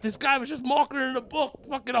independent. This guy was just marketing in a book,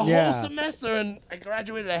 fucking a Yeah. whole semester, and I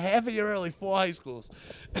graduated a half a year early, 4 high schools.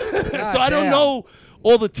 So God I don't damn. know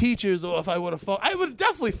all the teachers, or if I would have fucked. I would have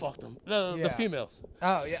definitely fucked them. The Yeah. females.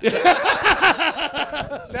 Oh, yeah.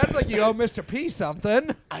 Sounds like you owe Mr. P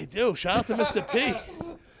something. I do. Shout out to Mr. P.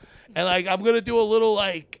 And like I'm gonna do a little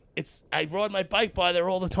like I ride my bike by there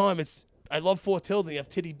all the time. I love Fort Tilden. You have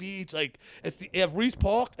Titty Beach, like you have Reese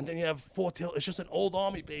Park, and then you have Fort Tilden. It's just an old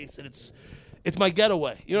army base, and it's my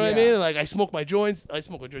getaway. You know what I Yeah. mean? Like I smoke my joints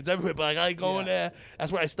everywhere, but like, I go in there.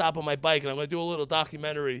 That's where I stop on my bike, and I'm gonna do a little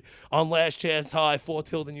documentary on Last Chance High, Fort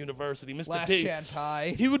Tilden University. Mr. Last P. Chance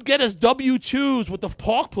High. He would get us W-2s with the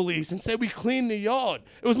park police and say we cleaned the yard.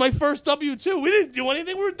 It was my first W-2. We didn't do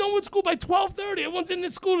anything. We were done with school by 12:30. Everyone's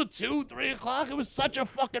in school at 2, 3 o'clock. It was such a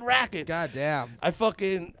fucking racket. God damn. I'm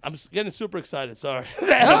getting super excited. Sorry.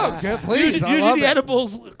 No, good, please. Usually, I love the it.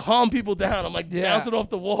 edibles calm people down. I'm like Yeah. bouncing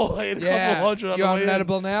off the wall. I ate a Yeah. couple hundred on You the on way an in.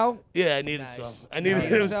 edible now? Yeah, I needed Nice. some. I needed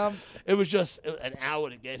Needed some? It was just an hour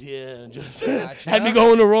to get here, and just Gotcha. had me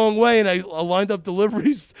going the wrong way. And I lined up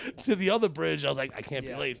deliveries to the other bridge. I was like, I can't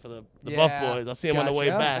Yeah. be late for the Yeah. Buff Boys. I'll see them on the way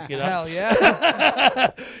Gotcha. back. You know, Hell yeah.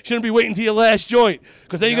 shouldn't be waiting till your last joint,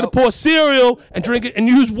 because then you're Nope. gonna pour cereal and drink it and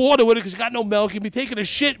use water with it because you got no milk. You'll be taking a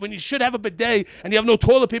shit when you should have a bidet, and you have no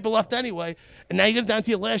toilet paper left anyway. And now you get down to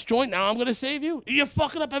your last joint. Now I'm gonna save you. You're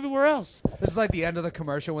fucking up everywhere else. This is like the end of the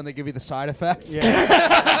commercial when they give you the side effects.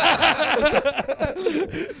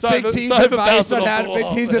 Sorry, Big T's sorry for advice bouncing on off how the to, Big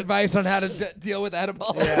wall. T's advice on how to deal with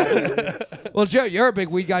edibles. Well, Joe, you're a big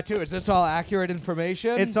weed guy too. Is this all accurate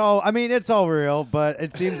information? It's all. I mean, it's all real, but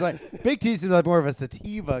it seems like Big T seems like more of a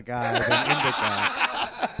sativa guy than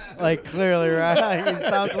indica. Like clearly, right? He's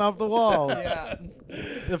bouncing off the walls. yeah.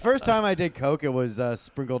 The first time I did coke, it was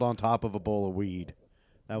sprinkled on top of a bowl of weed.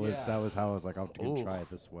 That was Yeah. that was how I was like, I'm gonna Ooh. try it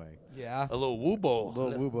this way. Yeah. A little woobo.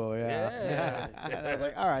 Little woobo, yeah. Yeah. And I was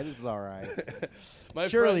like, all right, this is all right. My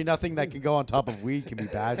Surely friend- nothing that can go on top of weed can be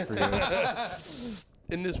bad for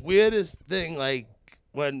you. in this weirdest thing, like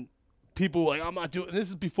when people were like, I'm not doing. This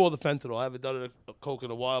is before the fentanyl. I haven't done a coke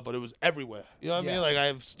in a while, but it was everywhere. You know what I Yeah. mean? Like I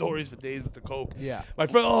have stories for days with the coke. Yeah. My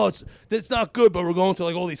friend, it's not good, but we're going to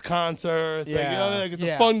like all these concerts. Like, you know what I mean? Like, it's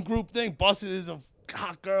Yeah. a fun group thing. Buses of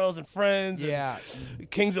hot girls and friends. and Yeah.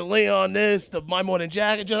 Kings of Leon, the My Morning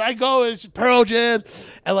Jacket. Just I go, it's Pearl Jam,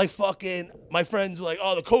 and like fucking my friends were like,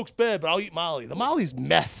 oh, the coke's bad, but I'll eat Molly. The Molly's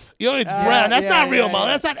meth. You know, it's brown. That's not real Molly.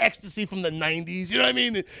 That's not ecstasy from the 90s. You know what I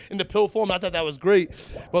mean? In the pill form. Not that that was great.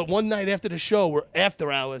 But one night after the show, we're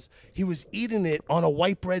after hours, he was eating it on a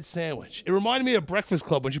white bread sandwich. It reminded me of Breakfast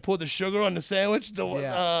Club when she poured the sugar on the sandwich,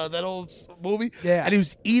 that old movie. Yeah. And he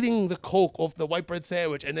was eating the coke off the white bread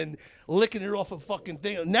sandwich and then licking it off a fucking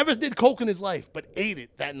thing. Never did coke in his life, but ate it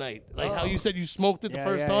that night. Like how you said you smoked it the Yeah,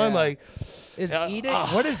 first yeah, time. yeah. Like Is eating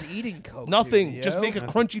what is eating coke? nothing. do to Just you? make a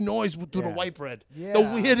crunchy noise through the Yeah. white bread. Yeah. The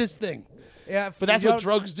weirdest thing. Yeah, But that's you what don't-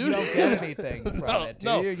 drugs do You to don't you. get anything from No, it, do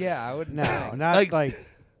no. you? Yeah, I wouldn't. No, think. not Like- like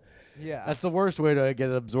Yeah. that's the worst way to get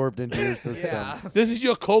it absorbed into your system. yeah. This is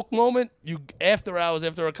your coke moment. You after hours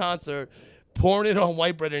after a concert. Pouring it on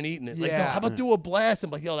white bread and eating it. Like, yo, Yeah. how about do a blast? I'm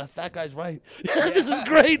like, yo, that fat guy's right. This is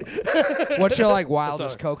great. What's your like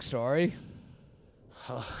wildest Sorry. coke story?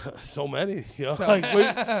 So many, you know. So- Like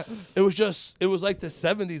it was like the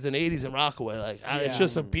 70s and 80s in Rockaway. Like it's Yeah.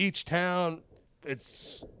 just a beach town.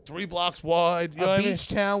 It's 3 blocks wide. You know A what I mean? beach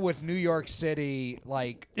town with New York City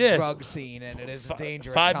like Yeah. drug scene, and it is a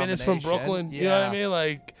dangerous. 5 minutes from combination. Brooklyn. Yeah. You know what I mean?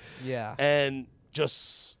 Like Yeah. and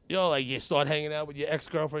just like you start hanging out with your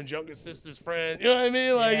ex-girlfriend's younger sister's friend. You know what I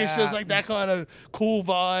mean? Like it's Yeah. just like that kind of cool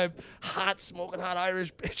vibe. Hot smoking hot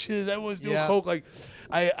Irish bitches. Everyone's doing Yeah. coke. Like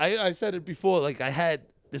I said it before. Like I had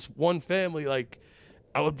this one family. Like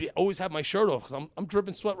I would always have my shirt off because I'm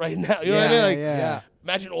dripping sweat right now. You know what I mean? Yeah, Like yeah.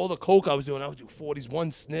 imagine all the coke I was doing. I would do 40s,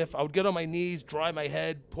 one sniff. I would get on my knees, dry my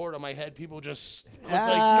head, pour it on my head. People just it was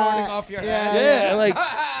like Snorting off your head. yeah, and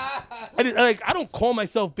like I don't call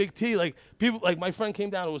myself Big T. Like people, like my friend came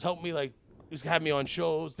down and was helping me. Like he was having me on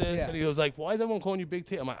shows, this, Yeah. and he was like, "Why is everyone calling you Big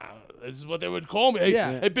T?" I'm like, "This is what they would call me." Hey,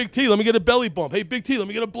 Yeah. hey, Big T, let me get a belly bump. Hey, Big T, let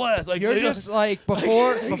me get a blast. Like You're you know, just like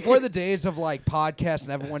before the days of like podcasts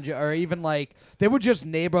and everyone or even like they were just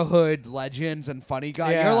neighborhood legends and funny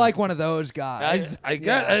guys. Yeah. You're like one of those guys. I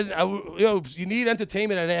get, Yeah. and you need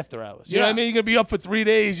entertainment at after hours. You know what I Yeah. mean? You're gonna be up for 3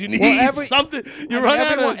 days. You need every- something. You I mean, run out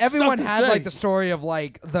everyone, of everyone stuff to had say. like the story of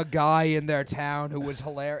like the guy in their town who was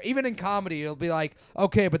hilarious. Even in comedy, it'll be like,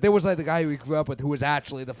 okay, but there was like the guy who we grew up with who was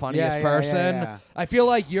actually the funniest yeah, person. yeah. I feel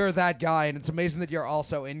like you're that guy, and it's amazing that you're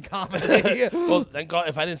also in comedy. Well, thank God.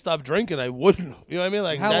 If I didn't stop drinking, I wouldn't. You know what I mean?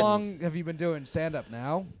 Like How that's long have you been doing stand up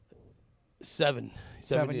now? 7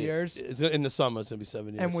 7 years? It's in the summer. It's gonna be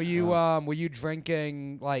 7 years. And were you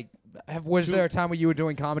drinking like was there a time where you were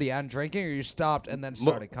doing comedy and drinking, or you stopped and then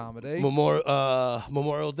started comedy?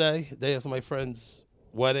 Memorial Day after my friend's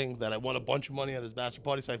wedding, that I won a bunch of money at his bachelor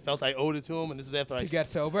party, so I felt I owed it to him. And this is after to get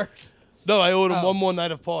sober? no, I owed him Oh. one more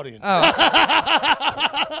night of partying. Oh,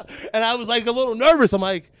 And I was like a little nervous. I'm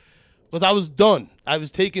like, because I was done. I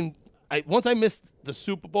was taking. Once I missed the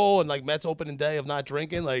Super Bowl and like Mets opening day of not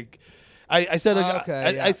drinking, like. I said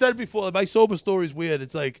Okay, yeah. I said it before. My sober story's weird.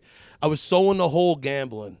 It's like I was so in the hole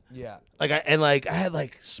gambling. yeah. Like I had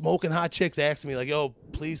like smoking hot chicks asking me like, "Yo,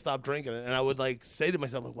 please stop drinking," and I would like say to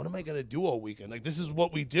myself, like, "What am I gonna do all weekend? Like this is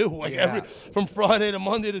what we do. Like Yeah. from Friday to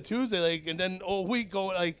Monday to Tuesday, like, and then all week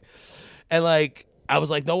going like, and like." I was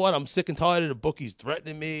like, know what? I'm sick and tired of the bookies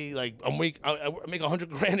threatening me. Like, I make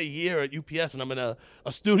 $100,000 a year at UPS, and I'm in a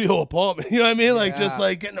studio apartment. You know what I mean? Like, just Yeah.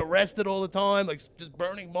 like getting arrested all the time, like just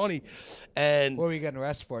burning money, and What were you getting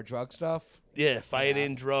arrested for? Drug stuff? yeah,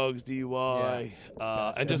 fighting, drugs, DUI,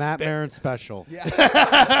 and The just Matt Maron special. Yeah.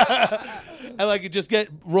 and like just get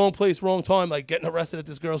wrong place, wrong time, like getting arrested at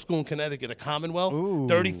this girls' school in Connecticut, a Commonwealth, Ooh.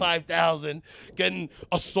 35,000, getting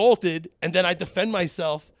assaulted, and then I defend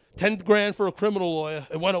myself. 10 grand for a criminal lawyer.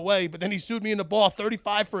 It went away, but then he sued me in the bar.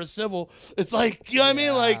 35 for a civil. It's like, you know what I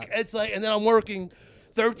mean? Like, it's like, and then I'm working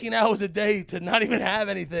 13 hours a day to not even have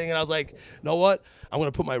anything. And I was like, you know what? I'm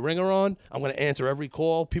going to put my ringer on. I'm going to answer every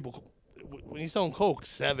call. People, when you're selling coke,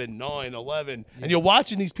 7, 9, 11, and you're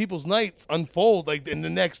watching these people's nights unfold, like in the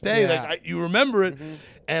next day, Yeah. like you remember it.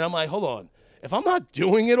 And I'm like, hold on. If I'm not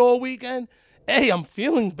doing it all weekend, I'm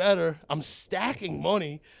feeling better. I'm stacking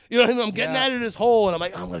money. You know what I mean? I'm getting Yeah. out of this hole, and I'm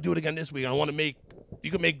like, I'm going to do it again this week. I want to make,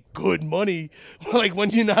 you can make good money, like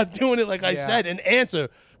when you're not doing it, like I Yeah. said, and answer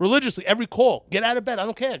religiously every call. Get out of bed. I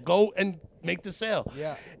don't care. Go and make the sale.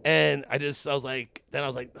 Yeah. And I was like,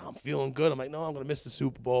 I'm feeling good. I'm like, no, I'm gonna miss the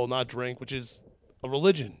Super Bowl, not drink, which is a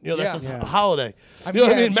religion. You know, that's Yeah. a holiday. I mean, You know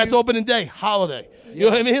what I yeah, mean? Mets you- opening day, holiday. You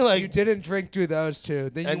know what I mean? Like You didn't drink through those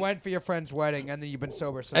two. Then you And- went for your friend's wedding, and then you've been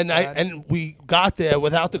sober since and then. we got there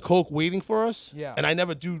without the Coke waiting for us. Yeah. And I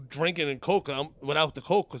never do drinking and Coke without the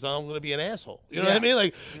Coke because I'm gonna be an asshole. You know what I Yeah. mean?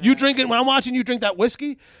 Like you drinking when I'm watching you drink that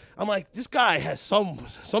whiskey. I'm like, this guy has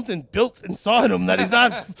something built inside him that he's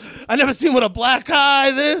not. I never seen with a black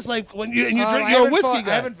guy. This like when you drink, I you're a haven't whiskey fought-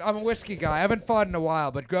 guy. I'm a whiskey guy. I haven't fought in a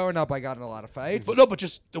while, but growing up, I got in a lot of fights. But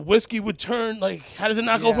just the whiskey would turn like. How does it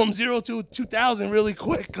not go Yeah. from 0 to 2,000 really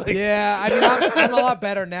quick? Like, Yeah, I mean, I'm a lot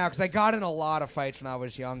better now because I got in a lot of fights when I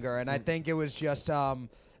was younger, and I think it was just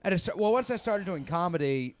once I started doing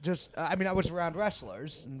comedy, I was around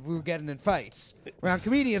wrestlers and we were getting in fights. Around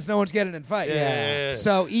comedians, no one's getting in fights. Yeah.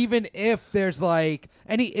 So even if there's like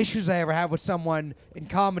any issues I ever have with someone in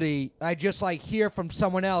comedy, I just like hear from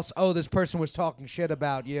someone else, oh, this person was talking shit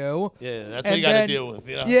about you. Yeah, that's what And you got to then- deal with.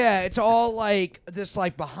 You know? Yeah, it's all like this,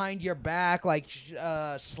 like behind your back, like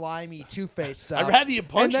slimy Two-Face stuff. I'd rather you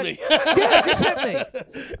punch And me. Yeah, just hit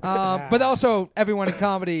me. But also, everyone in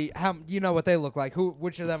comedy, you know what they look like.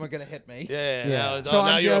 Which of them are gonna hit me? Yeah. Yeah. Now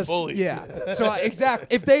I'm you're just, a bully. Yeah. So exactly,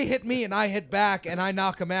 if they hit me and I hit back and I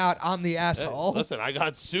knock them out, I'm the asshole. Listen, I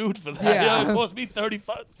got sued for that. Yeah. It cost me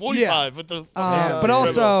 45 with the. But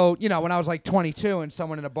also, when I was like 22 and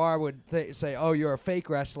someone in a bar would say, "Oh, you're a fake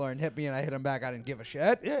wrestler," and hit me, and I hit him back, I didn't give a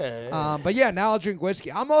shit. Yeah. But yeah, now I'll drink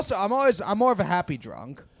whiskey. I'm more of a happy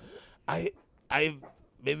drunk. I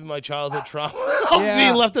maybe my childhood trauma of Yeah.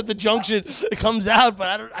 being left at the junction it comes out, but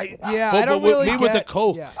I don't. I don't but really me with the get-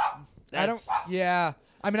 Coke. Yeah. I don't. That's- Yeah.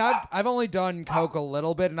 I mean, I've only done Coke a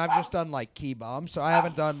little bit, and I've just done like key bombs, so I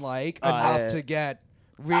haven't done like enough yeah. to get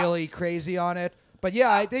really crazy on it. But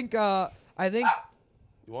yeah, I think You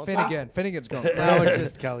want some? Finnegan's going. Now first. it's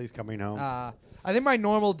just Kelly's coming home. I think my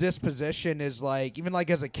normal disposition is like, even like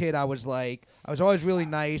as a kid, I was always really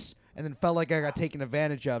nice, and then felt like I got taken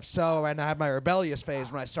advantage of. So, and I had my rebellious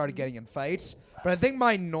phase when I started getting in fights. But I think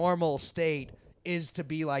my normal state is to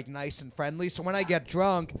be like nice and friendly. So when I get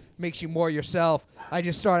drunk, makes you more yourself. I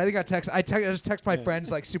just text my friends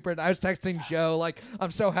like super. I was texting Joe like, I'm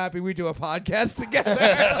so happy we do a podcast together.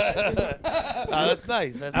 That's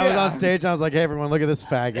nice. That's I was on stage and I was like, "Hey, everyone, look at this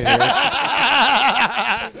faggot here."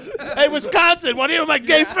 Hey, Wisconsin, want to hear what my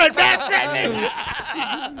gay friend Matt said?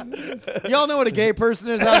 Y'all know what a gay person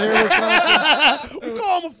is out here in Wisconsin? We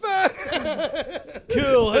call him a fag.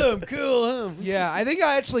 Kill him. Yeah, I think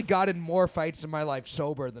I actually got in more fights in my life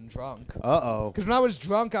sober than drunk. Uh-oh. Because when I was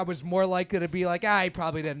drunk, I was more likely to be like, he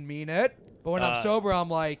probably didn't mean it. But when I'm sober, I'm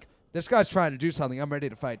like, this guy's trying to do something. I'm ready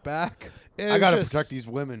to fight back. I gotta protect these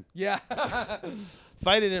women. Yeah.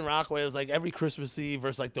 Fighting in Rockaway was like every Christmas Eve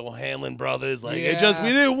versus like the O'Hanlon brothers. Like Yeah. we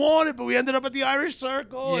didn't want it, but we ended up at the Irish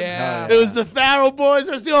Circle. and Yeah. It was the Farrell boys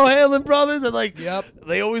versus the O'Hanlon brothers, and like Yep.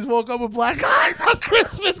 they always woke up with black eyes on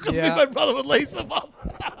Christmas because me Yeah. and my brother would lace them up.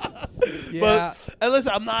 Yeah. But and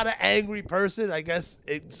listen, I'm not an angry person. I guess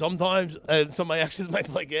sometimes, and some of my exes might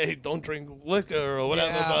be like, "Hey, don't drink liquor or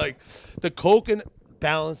whatever." Yeah. But like the Coke and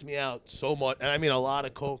balanced me out so much, and I mean a lot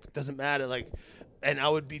of Coke. It doesn't matter. Like, and I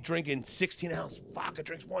would be drinking 16-ounce vodka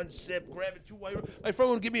drinks, one sip, grabbing two white. My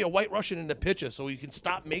friend would give me a White Russian in the pitcher so he can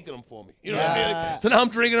stop making them for me. You know what I mean? Yeah. Like, so now I'm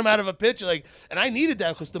drinking them out of a pitcher, like, and I needed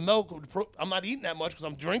that because the milk. I'm not eating that much because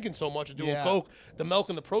I'm drinking so much and doing Yeah. Coke. The milk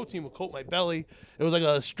and the protein would coat my belly. It was like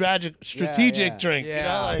a strategic yeah. drink. You know,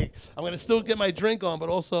 Yeah. like I'm gonna still get my drink on, but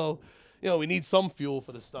also, we need some fuel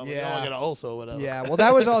for the stomach. Yeah. I gotta also whatever. Yeah, well,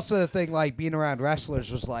 that was also the thing. Like being around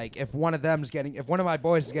wrestlers was like, if one of my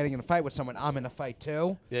boys is getting in a fight with someone, I'm in a fight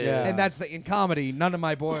too. Yeah. And that's in comedy. None of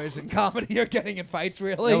my boys in comedy are getting in fights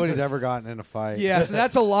really. Nobody's ever gotten in a fight. Yeah, so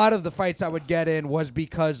that's a lot of the fights I would get in was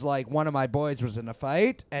because like one of my boys was in a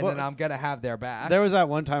fight, and Well, then I'm gonna have their back. There was that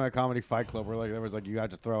one time at Comedy Fight Club where there was you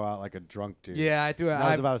had to throw out like a drunk dude. Yeah, I do.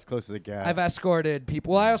 That was about as close as it gets. I've escorted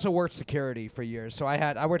people. Well, I also worked security for years, so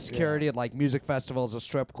I worked security at like music festivals, a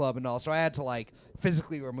strip club, and all. So I had to like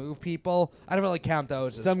physically remove people. I don't really count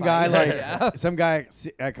those. As Some guy fights. like Yeah. some guy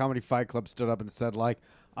at Comedy Fight Club stood up and said like,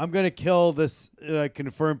 "I'm gonna kill this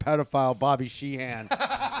confirmed pedophile Bobby Sheehan,"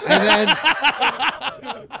 and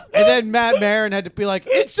then Matt Maron had to be like,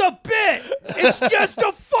 "It's a bit. It's just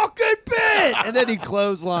a fucking bit," and then he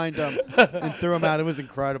clotheslined him and threw him out. It was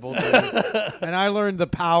incredible, dude. And I learned the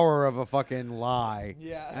power of a fucking lie.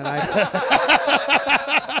 Yeah.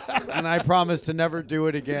 And I promised to never do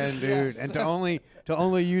it again, dude, and to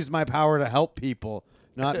only use my power to help people,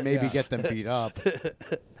 not maybe Yeah. get them beat up.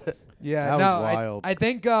 Yeah, That no, was wild. I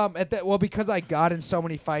think because I got in so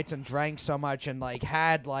many fights and drank so much and like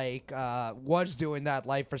had like was doing that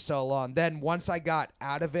life for so long. Then once I got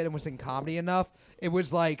out of it and was in comedy enough, it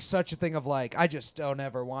was like such a thing of like I just don't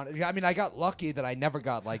ever want it. I mean, I got lucky that I never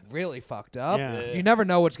got like really fucked up. Yeah. You never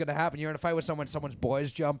know what's gonna happen. You're in a fight with someone's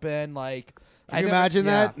boys jump in. Like, Can you imagine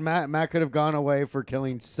that? Matt could have gone away for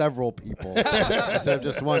killing several people instead of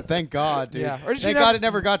just one. Thank God, dude. Yeah. Or just, Thank you know- God it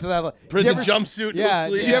never got to that. Prison jumpsuit, no Yeah.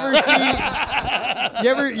 sleeves. You ever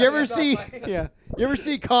see? You ever see? Yeah. You ever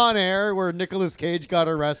see Con Air where Nicolas Cage got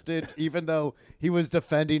arrested even though he was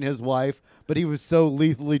defending his wife, but he was so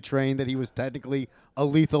lethally trained that he was technically a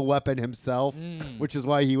lethal weapon himself, which is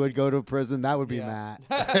why he would go to prison. That would be Matt.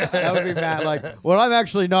 That would be Matt. Like, well, I'm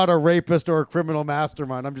actually not a rapist or a criminal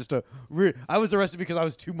mastermind. I'm just I was arrested because I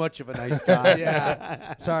was too much of a nice guy.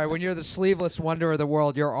 Yeah. Sorry, when you're the sleeveless wonder of the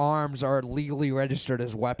world, your arms are legally registered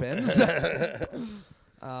as weapons.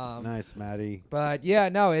 Nice, Matty. But yeah,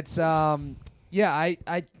 no, it's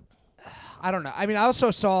I don't know. I mean, I also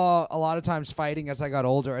saw a lot of times fighting as I got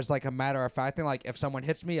older as like a matter of fact thing. Like if someone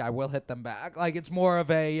hits me, I will hit them back. Like it's more of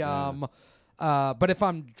a but if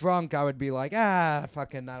I'm drunk, I would be like,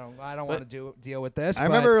 fucking, I don't want to deal with this. I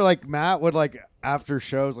remember like Matt would like after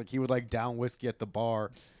shows like he would like down whiskey at the bar,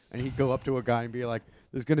 and he'd go up to a guy and be like,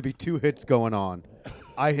 "There's gonna be 2 hits going on.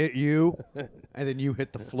 I hit you, and then you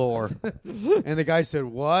hit the floor." And the guy said,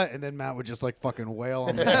 "What?" And then Matt would just like fucking wail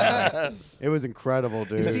on the guy. It was incredible,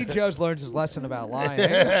 dude. You see, Joe's learned his lesson about lying.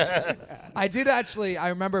 I did actually. I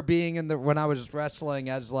remember being when I was wrestling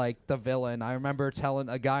as like the villain. I remember telling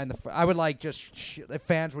a guy in the. I would like just if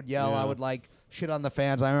fans would yell. I would like shit on the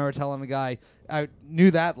fans. I remember telling the guy. I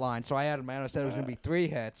knew that line, so I added my own. I said it was gonna be 3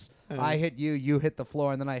 hits. I hit you, you hit the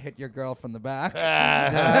floor, and then I hit your girl from the back.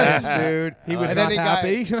 Nice, dude. He was and not then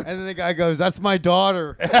happy. And then the guy goes, "That's my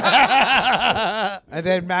daughter." And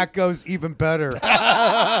then Matt goes, "Even better."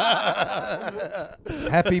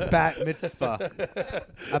 Happy bat mitzvah.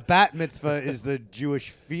 A bat mitzvah is the Jewish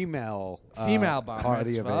female Bar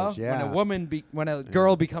party of mitzvah. age. Yeah. When a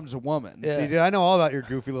girl becomes a woman. See, dude, I know all about your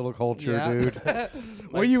goofy little culture, Yeah.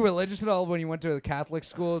 dude. Were you religious at all when you went to the Catholic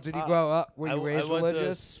school? Did you grow up? Were you raised I went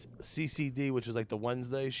religious? to CCD, which was like the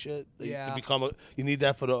Wednesday shit. Yeah. To become you need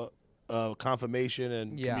that for the confirmation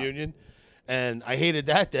and Yeah. communion. And I hated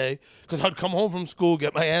that day because I'd come home from school,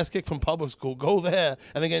 get my ass kicked from public school, go there,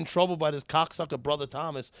 and then get in trouble by this cocksucker brother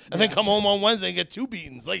Thomas, and then come home on Wednesday and get 2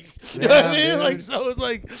 beatings. Like, you know what I mean? dude. Like, so it's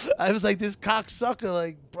like I was like this cocksucker,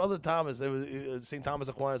 like brother Thomas. It was St. Thomas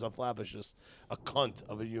Aquinas on Flatbush, just a cunt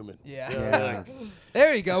of a human. Yeah. You know, Yeah. like,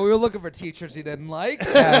 There you go. We were looking for teachers he didn't like.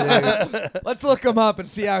 Yeah, dude. Let's look him up and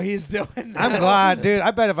see how he's doing. I'm glad, dude.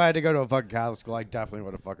 I bet if I had to go to a fucking Catholic school, I definitely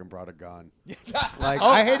would have fucking brought a gun. Like,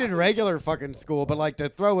 I hated regular fucking school, but like to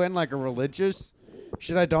throw in like a religious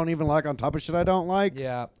shit I don't even like on top of shit I don't like,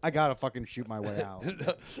 Yeah. I gotta fucking shoot my way out.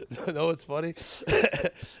 no, it's funny.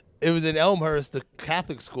 It was in Elmhurst, the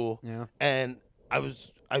Catholic school, Yeah. and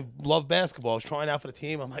I love basketball. I was trying out for the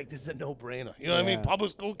team. I'm like, this is a no-brainer. You know what I mean? Yeah.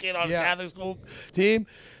 Public school kid on Yeah. a Catholic school team.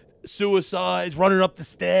 Suicides, running up the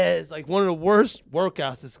stairs, like one of the worst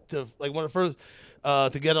workouts to like one of the first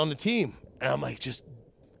to get on the team. And I'm like just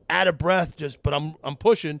out of breath, but I'm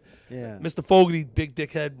pushing. Yeah. Mr. Fogarty, big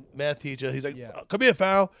dickhead math teacher. He's like, Yeah. come here,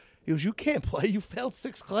 Farrell. He goes, you can't play. You failed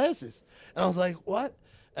 6 classes. And I was like, what?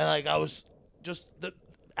 And like I was just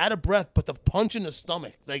out of breath, but the punch in the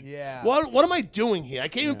stomach. Like, Yeah. what am I doing here? I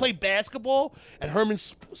can't even play basketball. And Herman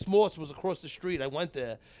Sports was across the street. I went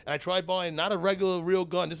there and I tried buying not a regular real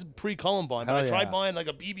gun. This is pre-Columbine, but Hell I tried yeah. buying like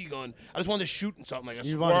a BB gun. I just wanted to shoot something like a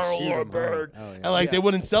You wanted to squirrel shoot or a 'em, right. bird. Oh, yeah. And like Yeah. they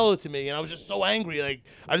wouldn't sell it to me, and I was just so angry. Like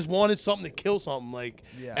I just wanted something to kill something. Like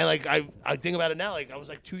Yeah. and like I think about it now. Like I was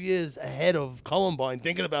like 2 years ahead of Columbine,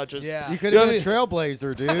 thinking about just Yeah. You could You have know been a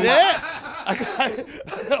trailblazer, dude. yeah.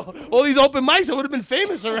 I know. All these open mics, I would have been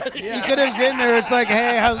famous already. You could have been there. It's like,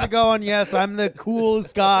 hey, how's it going? Yes, I'm the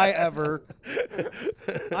coolest guy ever.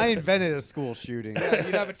 I invented a school shooting.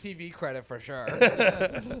 You'd have a TV credit for sure.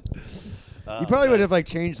 You probably would have like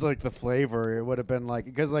changed like the flavor. It would have been like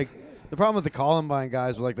because like the problem with the Columbine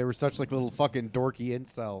guys was like they were such like little fucking dorky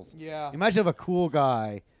incels. Yeah. Imagine if a cool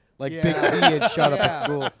guy like Yeah. Big T had shut up Yeah. at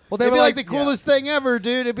school. Well, they It'd were be like like- the coolest thing ever,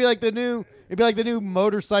 dude. It'd be like the new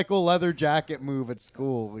motorcycle leather jacket move at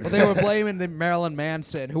school. Well, they were blaming the Marilyn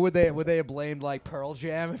Manson. Who would they have blamed like Pearl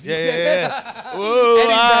Jam? If you Yeah, did? yeah. Whoa,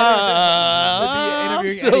 Eddie I'm Vedder.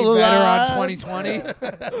 They'd be still interviewing Eddie Vedder on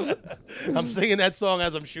alive. 2020. I'm singing that song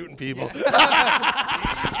as I'm shooting people.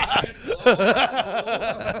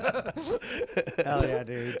 Hell yeah,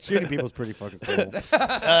 dude. Shooting people's pretty fucking cool.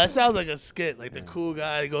 That sounds like a skit. Like the cool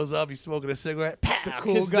guy goes up, he's smoking a cigarette. Pow,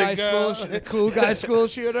 Cool hits guy the girl. school, the cool guy school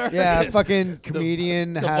shooter. Yeah, fucking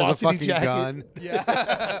comedian has a varsity fucking jacket. gun.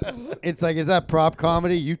 Yeah. It's like, is that prop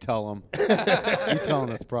comedy? You tell him. You tell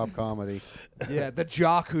him it's prop comedy. Yeah, the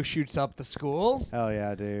jock who shoots up the school. Hell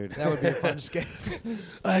yeah, dude. That would be a fun skit.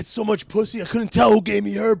 I had so much pussy, I couldn't tell who gave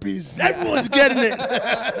me herpes. Everyone's getting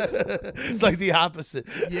it. It's like the opposite.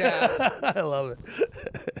 Yeah. I love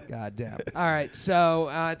it. God damn. All right. So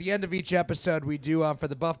at the end of each episode, we do for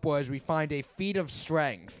the Buff Boys, we find a feat of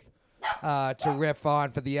strength to riff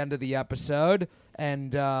on for the end of the episode.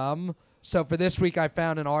 And so for this week, I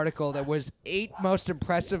found an article that was 8 most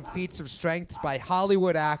impressive feats of strength by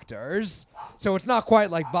Hollywood actors. So it's not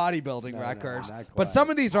quite like bodybuilding records, not but quite.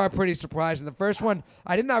 some of these are pretty surprising. The first one,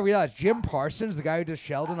 I did not realize Jim Parsons, the guy who does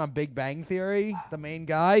Sheldon on Big Bang Theory, the main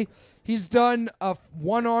guy, he's done a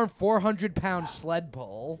one-arm 400-pound sled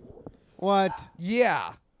pull. What?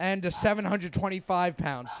 Yeah, and a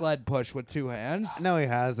 725-pound sled push with 2 hands. No, he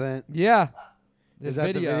hasn't. Yeah. Is There's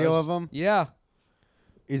that the video of him? Yeah.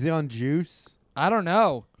 Is he on juice? I don't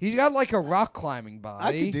know. He's got like a rock climbing body.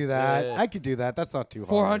 I could do that. Yeah. I could do that. That's not too hard.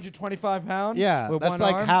 425 pounds? Yeah, with that's one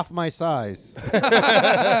like arm? half my size. Just Do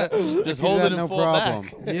hold that, it and no fall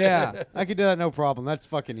problem. back. Yeah. I could do that, no problem. That's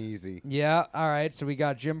fucking easy. Yeah. All right. So we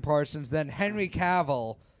got Jim Parsons. Then Henry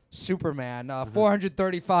Cavill, Superman, Mm-hmm.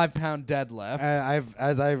 435-pound deadlift.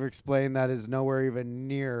 As I've explained, that is nowhere even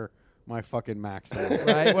near my fucking max level.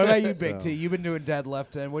 Right? What about you, Big So. T? You've been doing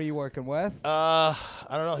deadlifting. What are you working with? I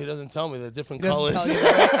don't know. He doesn't tell me. They're different He doesn't colors. tell you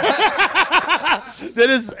That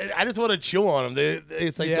is, I just want to chew on them.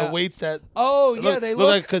 It's like Yeah. the weights that. Oh, yeah. Look They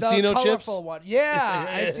like look casino the chips? colorful one. Yeah.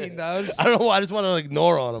 I've seen those. I don't know why. I just want to like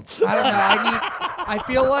ignore on them. I don't know. I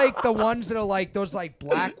feel like the ones that are like those like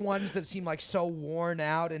black ones that seem like so worn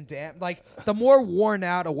out and damp. Like the more worn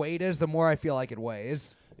out a weight is, the more I feel like it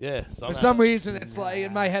weighs. Yeah. For some reason, it's like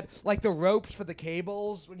in my head, like the ropes for the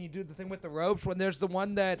cables. When you do the thing with the ropes, when there's the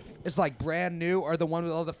one that is like brand new, or the one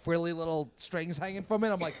with all the frilly little strings hanging from it,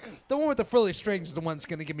 I'm like, the one with the frilly strings is the one that's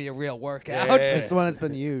gonna give me a real workout. Yeah. It's the one that's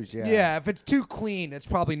been used, yeah. Yeah, if it's too clean, it's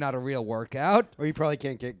probably not a real workout. Or you probably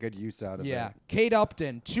can't get good use out of Yeah. it. Kate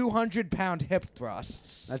Upton, 200-pound hip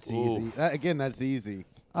thrusts. That's Ooh. easy. Again, that's easy.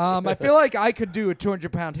 I feel like I could do a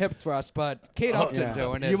 200-pound hip thrust, but Kate Upton Yeah.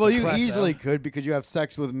 doing it. You, well, is you impressive. easily could because you have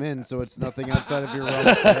sex with men, so it's nothing outside of your realm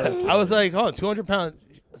of territory. I was like, oh, 200 pounds.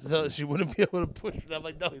 So she wouldn't be able to push it. I'm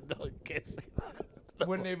like, no, you can't say that.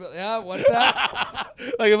 Wouldn't they? Yeah, what's that?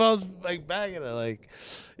 Like if I was like bagging her, like,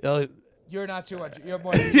 you know, You're not 200. You're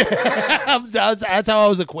more. that's how I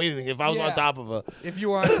was equating it. If I was Yeah. on top of her, If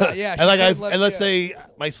you were on top, yeah. and like she could lift and let's you. say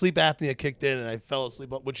my sleep apnea kicked in and I fell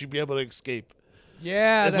asleep, would she be able to escape?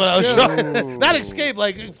 Yeah, That's what I was that's true. showing. Not escape,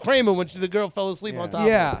 like Kramer when the girl fell asleep on top.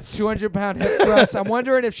 Yeah, 200-pound hip thrust. I'm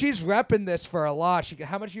wondering if she's repping this for a lot.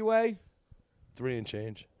 How much you weigh? 3 and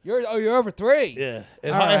change. You're over 3. Yeah,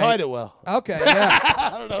 and All I right. hide it well. Okay, yeah.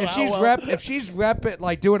 I don't know if how she's well. if she's repping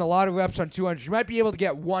like doing a lot of reps on 200, she might be able to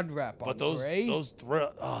get 1 rep on But those 3.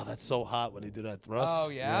 oh, that's so hot when you do that thrust. Oh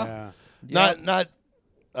yeah. Yeah.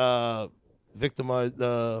 Not victimized.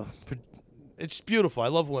 It's beautiful. I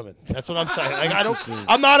love women. That's what I'm saying. Like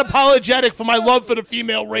I'm not apologetic for my love for the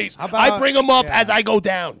female race. How I about- bring them up yeah. as I go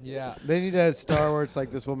down. Yeah. They need a star where it's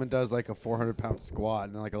like this woman does like a 400-pound squat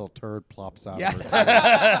and then like a little turd plops out Yeah. of her.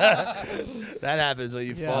 That happens when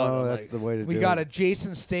you Yeah. fall. Oh, I'm that's like, the way to We do got it. a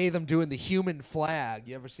Jason Statham doing the human flag.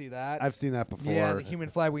 You ever see that? I've seen that before. Yeah, the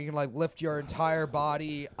human flag where you can like lift your entire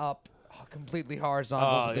body up completely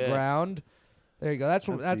horizontal Oh, to the yeah. ground. There you go. That's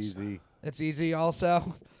easy. It's easy.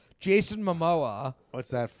 Also, Jason Momoa, What's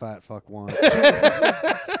that fat fuck want?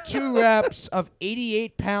 2 reps of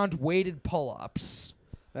 88-pound weighted pull-ups.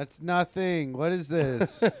 That's nothing. What is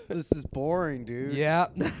this? This is boring, dude. Yeah,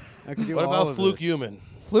 I can do what all about of Fluke this. Human?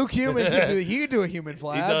 Fluke Human can do. He can do a human He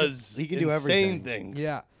flag. does. He can do insane everything. things.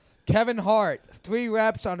 Yeah. Kevin Hart, 3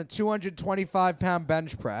 reps on a 225-pound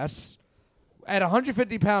bench press at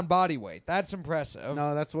 150-pound body weight. That's impressive.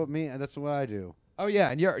 No, that's what I do. Oh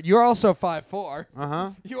yeah, and you're also 5'4".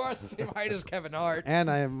 Uh-huh. You are the same height as Kevin Hart.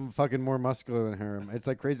 And I am fucking more muscular than him. It's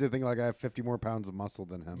like crazy to think like I have 50 more pounds of muscle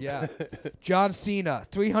than him. Yeah. John Cena,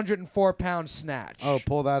 304-pound snatch. Oh,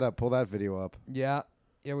 pull that up. Pull that video up. Yeah.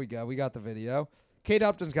 Here we go. We got the video. Kate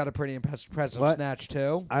Upton's got a pretty impressive What? snatch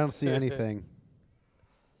too. I don't see anything.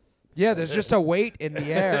 Yeah, there's just a weight in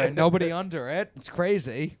the air and nobody under it. It's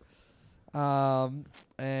crazy.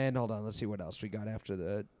 And hold on, let's see what else we got after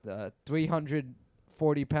the 304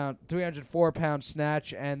 304-pound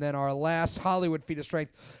snatch, and then our last Hollywood feat of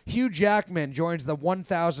strength, Hugh Jackman joins the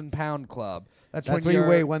 1,000-pound club. That's when you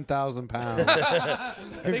weigh 1,000 pounds.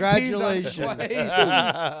 Congratulations.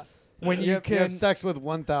 When you can have sex with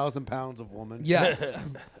 1,000 pounds of woman. Yes.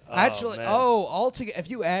 Actually, man. altogether, if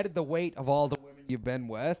you added the weight of all the women you've been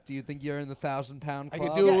with, do you think you're in the 1,000-pound I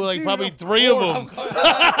club? could do like probably 3 of them.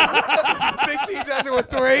 Big T does it with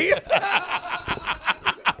 3.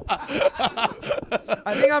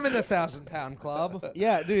 I think I'm in the 1,000-pound club.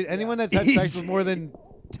 Yeah, dude. Anyone that's had sex with more than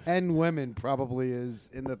 10 women probably is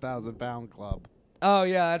in the 1,000-pound club. Oh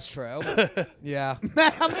yeah, that's true. Yeah.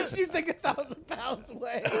 Matt, how much do you think 1,000 pounds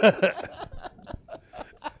weighs?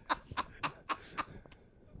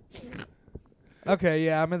 Okay,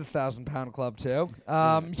 yeah, I'm in the 1,000-pound club too.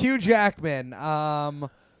 Hugh Jackman. Oh,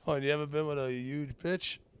 and you ever been with a huge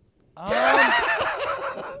bitch?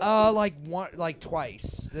 Like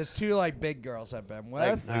twice. There's 2 like big girls I've been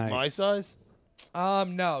with. Like my Nice. size?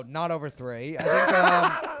 No, not over 3. I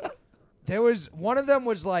think there was one of them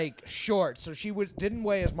was like short, so she didn't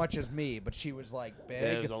weigh as much as me, but she was like big. Yeah,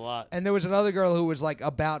 it was a lot. And there was another girl who was like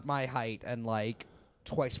about my height and like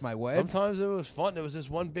twice my weight. Sometimes it was fun. There was this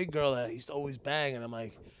one big girl that I used to always bang, and I'm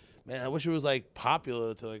like, man, I wish it was like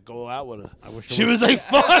popular to like go out with her. I wish she was like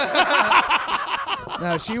fun.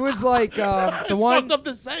 No, she was like the one. Fucked up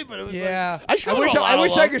to say, but it was Yeah, like, I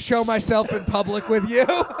wish I could show myself in public with you.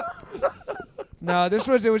 No, it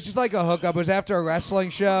was just like a hookup. It was after a wrestling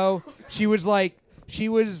show. She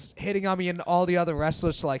was hitting on me, and all the other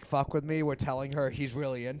wrestlers to like fuck with me were telling her he's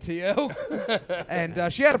really into you.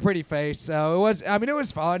 And she had a pretty face, so it was. I mean, it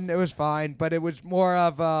was fun. It was fine, but it was more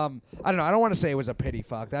of I don't know. I don't want to say it was a pity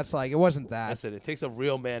fuck. That's like it wasn't that. Listen, it takes a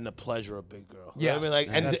real man to pleasure a big girl. You know what I Yes, mean? Like,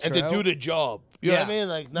 and that's to true. do the job. You know what I Yeah. mean?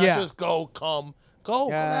 Like, not Yeah. just go, come, go.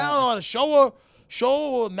 Yeah. Now, show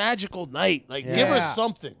her a magical night. Like, give her Yeah.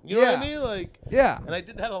 something. You know what I Yeah. mean? Like, Yeah. and I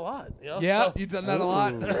did that a lot. You know? Yeah, So- you've done that a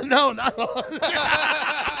lot. No, not a lot.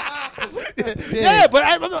 Yeah, but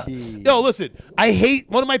I'm not, yo, listen. I hate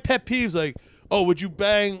one of my pet peeves. Like, oh, would you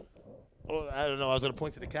bang? Oh, I don't know. I was gonna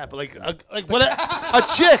point to the cat, but like a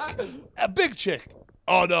chick, a big chick.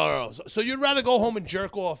 Oh no. So you'd rather go home and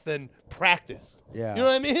jerk off than practice? Yeah. You know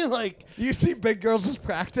what I mean? Like You see big girls as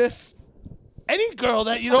practice. any girl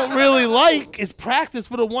that you don't really like is practice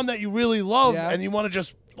for the one that you really love, Yeah. and you want to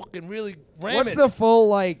just fucking really ram What's it. the full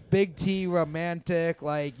like big T romantic?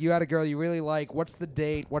 Like you had a girl you really like. What's the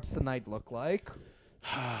date? What's the night look like?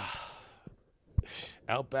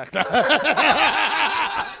 Outback.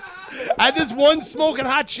 I had this one smoking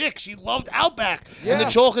hot chick. She loved Outback and the Yeah.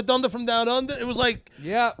 chocolate thunder from down under. It was like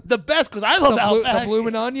Yeah. the best because I love Outback. The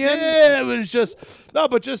bloomin' onion. Yeah, it was just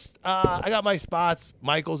I got my spots,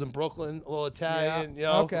 Michael's in Brooklyn, a little Italian, you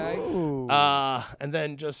know. Okay. Ooh. And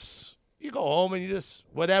then just you go home and you just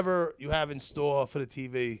whatever you have in store for the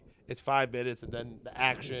TV. It's 5 minutes and then the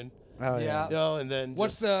action, Oh, Yeah. you know, and then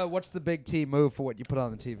What's the big T move for what you put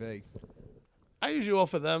on the TV? I usually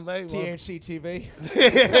offer them. Hey, well, THC TV.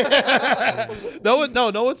 No,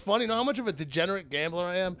 it's funny. You know how much of a degenerate gambler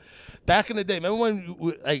I am? Back in the day, remember when,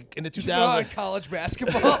 like, in the 2000s? College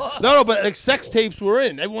basketball. No, but like sex tapes were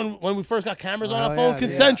in. Everyone, when we first got cameras on Oh, our phone, yeah,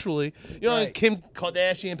 consensually, you know, Right. like Kim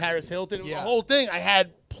Kardashian, Paris Hilton, it was Yeah. the whole thing. I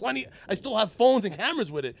had plenty. I still have phones and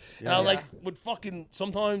cameras with it, and I Yeah. like would fucking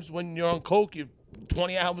sometimes when you're on coke, you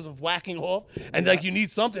 20 hours of whacking off, and like you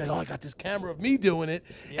need something. Oh, I got this camera of me doing it,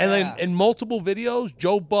 and then Yeah. in multiple videos,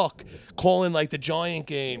 Joe Buck calling like the Giant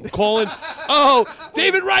game, calling, oh,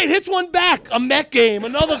 David Wright hits one back, a Met game,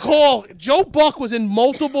 another call. Joe Buck was in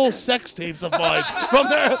multiple sex tapes of mine from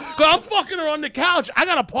there. Cause I'm fucking her on the couch. I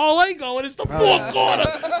got a parlay going. It's the fourth quarter,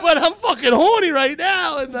 but I'm fucking horny right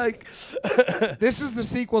now, and like, This is the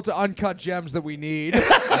sequel to Uncut Gems that we need.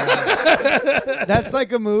 That's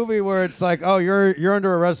like a movie where it's like, oh, you're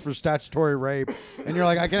under arrest for statutory rape, and you're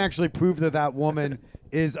like, I can actually prove that woman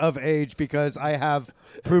is of age because I have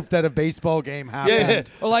proof that a baseball game happened. Yeah.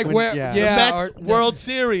 Or like When- where? yeah. Yeah. Mets or- World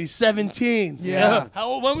Series 17. Yeah. How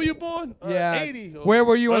old? When were you born? Yeah. 80. Where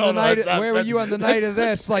were you on Oh, the no, night? that's not- Where were you on the night of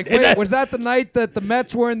this? Like, And wait, that- was that the night that the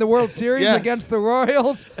Mets were in the World Series Yes. against the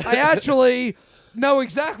Royals? I actually know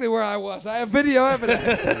exactly where I was. I have video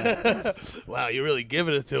evidence. Wow, you're really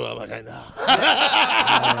giving it to him. Like, I know.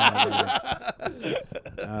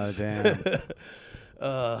 Oh damn. It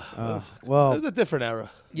Well, was a different era.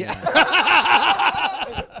 Yeah.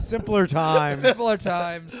 simpler times. Simpler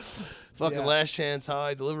times. Fucking Yeah. Last Chance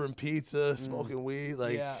High, delivering pizza, smoking weed.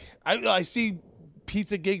 Like, Yeah. I see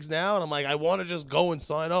pizza gigs now, and I'm like, I want to just go and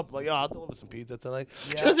sign up. I'm like, yo, I'll deliver some pizza tonight.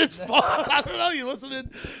 Yeah. Because it's fun. I don't know. You listening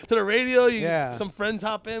to the radio. Yeah. Some friends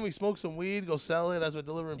hop in. We smoke some weed. Go sell it as we're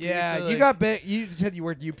delivering pizza. Yeah, you like- got big. You said you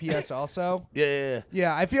worked UPS also. Yeah.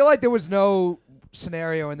 Yeah, I feel like there was no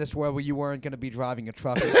scenario in this world where you weren't going to be driving a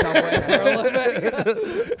truck or somewhere for a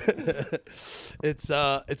living.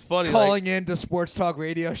 It's funny. Calling into sports talk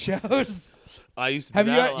radio shows. I used to do Have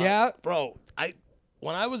you- that a lot. yeah? Bro,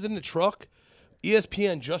 when I was in the truck,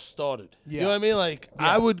 ESPN just started. You Yeah. know what I mean? Like,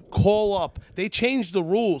 I would call up. They changed the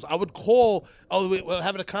rules. I would call, we're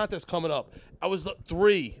having a contest coming up. I was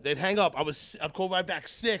 3. They'd hang up. I'd call right back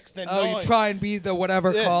 6. Then Oh, 9. you try and be the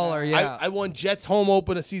whatever caller, yeah. I won Jets home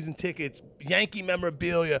opener season tickets, Yankee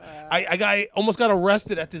memorabilia. I almost got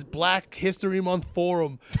arrested at this Black History Month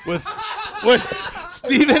forum with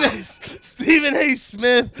Stephen A.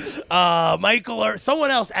 Smith, Michael, or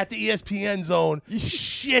someone else at the ESPN zone,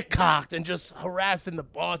 shit cocked and just harassing the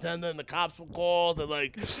bartender, and the cops were called, and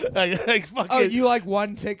like fucking. Oh, you like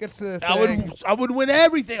won tickets to the thing? I would win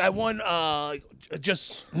everything. I won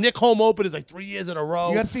just Nick home openers like 3 years in a row.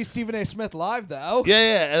 You got to see Stephen A. Smith live though.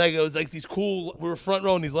 Yeah, and like it was like these cool. We were front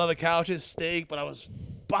row in these leather couches, steak, but I was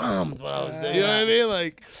bombed when I was there. You know what I mean?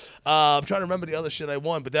 Like, I'm trying to remember the other shit I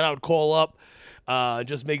won, but then I would call up,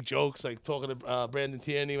 just make jokes, like talking to Brandon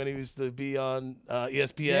Tierney when he used to be on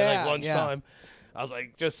ESPN like lunchtime. I was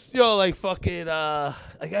like, just, like fucking,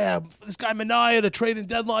 yeah, this guy Minaya, the trading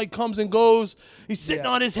deadline comes and goes. He's sitting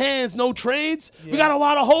on his hands, no trades. We got a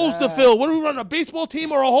lot of holes to fill. What do we run, a baseball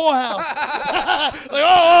team or a whorehouse? Like,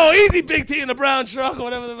 oh, easy, Big T in the brown truck or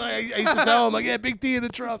whatever. I used to tell him, like, yeah, Big T in the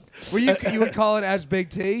truck. You would call it as Big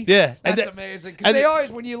T? Yeah. That's amazing. Because they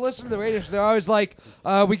always, when you listen to the radio show, they're always like,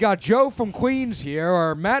 we got Joe from Queens here,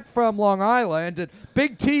 or Matt from Long Island, and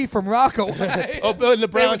Big T from Rockaway. Oh, in the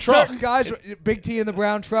brown truck. Certain guys, Big T in the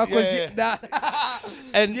brown truck.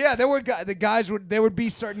 And yeah, there were there would be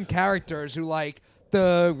certain characters who like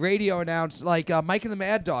the radio announced, like Mike and the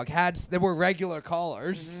Mad Dog there were regular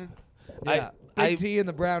callers. Yeah. Big T in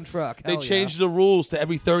the brown truck. They changed the rules to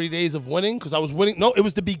every 30 days of winning because I was winning. No, it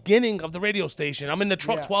was the beginning of the radio station. I'm in the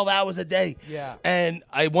truck 12 hours a day. Yeah. And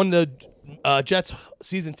I won the Jets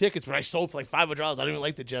season tickets, but I sold for like $500. I don't even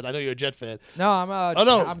like the Jets. I know you're a Jet fan. No,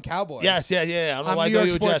 I'm Cowboys. Yes, yeah. I don't know I'm why New I know York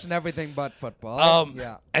you're sports Jets. and everything but football.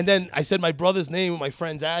 Yeah. And then I said my brother's name and my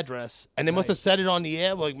friend's address, and they must have said it on the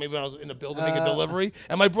air, like maybe when I was in the building making a delivery.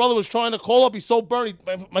 And my brother was trying to call up. He's so burned.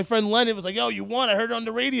 My friend Leonard was like, "Yo, you won. I heard it on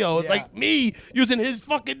the radio." It's like me using his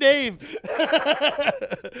fucking name.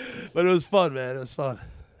 But it was fun, man. It was fun.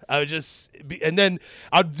 I would just and then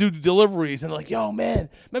I'd do deliveries and like, yo, man,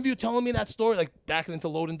 remember you telling me that story, like backing into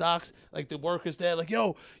loading docks, like the workers there, like,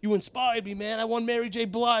 yo, you inspired me, man. I won Mary J.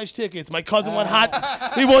 Blige tickets. My cousin went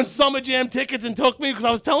hot. He won Summer Jam tickets and took me because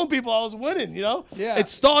I was telling people I was winning, you know? Yeah. It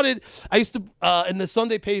started, I used to, in the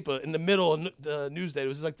Sunday paper, in the middle of the Newsday, it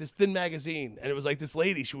was like this thin magazine, and it was like this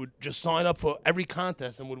lady, she would just sign up for every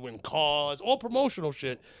contest and would win cars, all promotional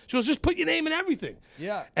shit. She was just put your name in everything.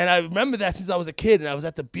 Yeah. And I remember that since I was a kid, and I was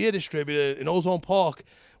at the beer distributor in Ozone Park,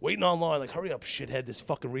 waiting online, like, hurry up, shithead, this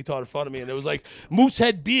fucking retard in front of me. And it was like,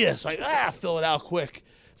 Moosehead beer. So I fill it out quick.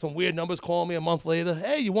 Some weird numbers calling me a month later.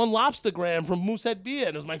 Hey, you won Lobstergram from Moosehead beer.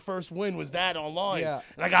 And it was my first win was that online. Yeah.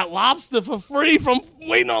 And I got lobster for free from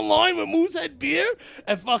waiting online with Moosehead beer.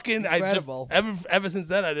 And fucking, Incredible. I just, ever since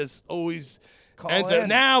then, I just always Call enter. in.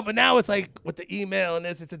 But now it's like with the email and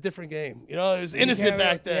this, it's a different game. You know, it was innocent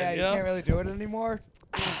back then. Yeah, you you know? can't really do it anymore.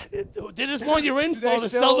 They just want your info they to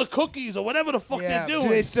still- sell the cookies or whatever the fuck Yeah. they're doing.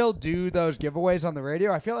 Do they still do those giveaways on the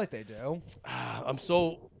radio? I feel like they do. I'm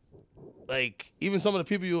so, like, even some of the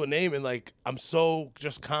people you were naming, like, I'm so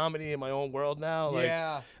just comedy in my own world now. Like,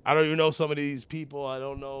 Yeah. I don't even know some of these people. I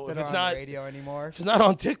don't know That if are it's on not the radio anymore. if it's not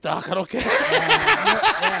on TikTok. I don't care.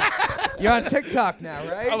 You're on TikTok now,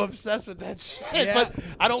 right? I'm obsessed with that shit, Yeah. but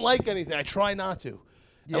I don't like anything. I try not to.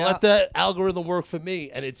 I Yeah. let the algorithm work for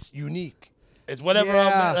me, and it's unique. It's whatever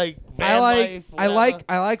I'm like. Van life, I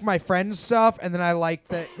whatever. like my friends' stuff, and then I like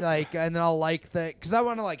that, and then I'll like that because I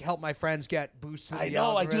want to like help my friends get boosted. I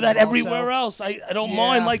know. I do that everywhere else. I don't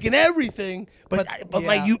mind liking everything, but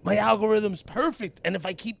yeah. my algorithm's perfect. And if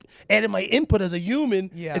I keep adding my input as a human,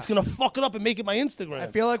 Yeah. it's gonna fuck it up and make it my Instagram. I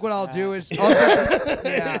feel like what I'll do is also,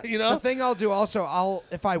 You know? the thing I'll do also,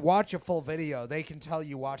 if I watch a full video, they can tell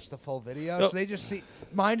you watch the full video, Yep. so they just see.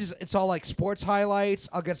 Mine is it's all like sports highlights.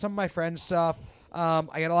 I'll get some of my friends' stuff.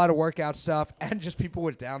 I get a lot of workout stuff and just people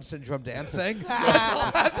with Down syndrome dancing.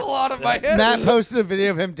 That's a lot of my hits. Matt posted a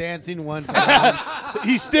video of him dancing one time,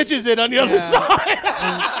 He stitches it on the other side.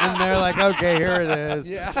 and they're like, "Okay, here it is."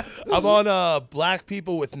 Yeah. I'm on black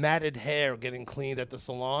people with matted hair getting cleaned at the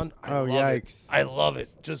salon. I Oh, love yikes. It. I love it.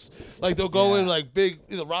 Just like they'll go in Yeah. like big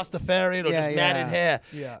either Rastafarian or Yeah, just matted yeah. hair.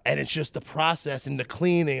 Yeah. And it's just the process and the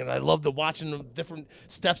cleaning. And I love watching the different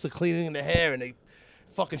steps of cleaning the hair, and they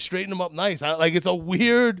fucking straighten them up nice. Like it's a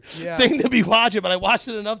weird Yeah. thing to be watching, but I watched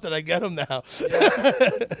it enough that I get them now.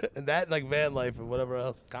 And that like van life and whatever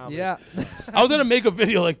else. Comedy. Yeah. I was gonna make a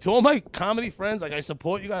video like to all my comedy friends. Like I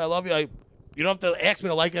support you guys. I love you. You don't have to ask me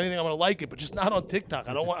to like anything. I'm gonna like it, but just not on TikTok.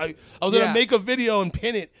 I don't want. I was gonna Yeah. make a video and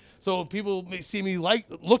pin it so people may see me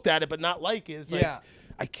looked at it, but not like it. It's like, Yeah.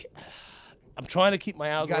 I can't. I'm trying to keep my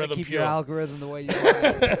You algorithm gotta keep pure. your algorithm the way you want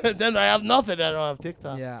it. Then I have nothing. I don't have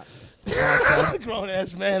TikTok. Yeah. Awesome. Grown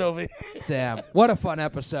ass man over here. Damn. What a fun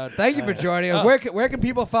episode. Thank you for joining us. Where can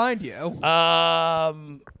people find you?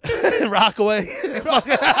 Rockaway.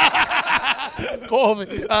 Call me.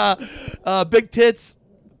 Big tits,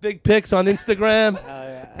 big pics on Instagram,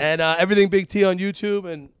 and everything Big T on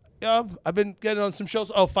YouTube. And yeah, I've been getting on some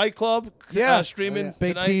shows. Oh, Fight Club. Streaming.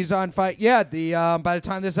 Big tonight. T's on Fight. Yeah, the by the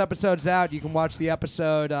time this episode's out, you can watch the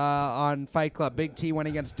episode on Fight Club. Big T went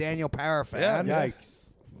against Daniel Parafan. Yeah. Yikes.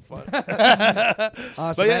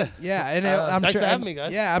 Awesome. But yeah. Yeah, and I'm thanks sure for having me,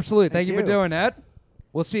 guys. Yeah, absolutely. Thank you for you. doing it.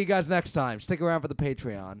 We'll see you guys next time. Stick around for the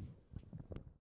Patreon.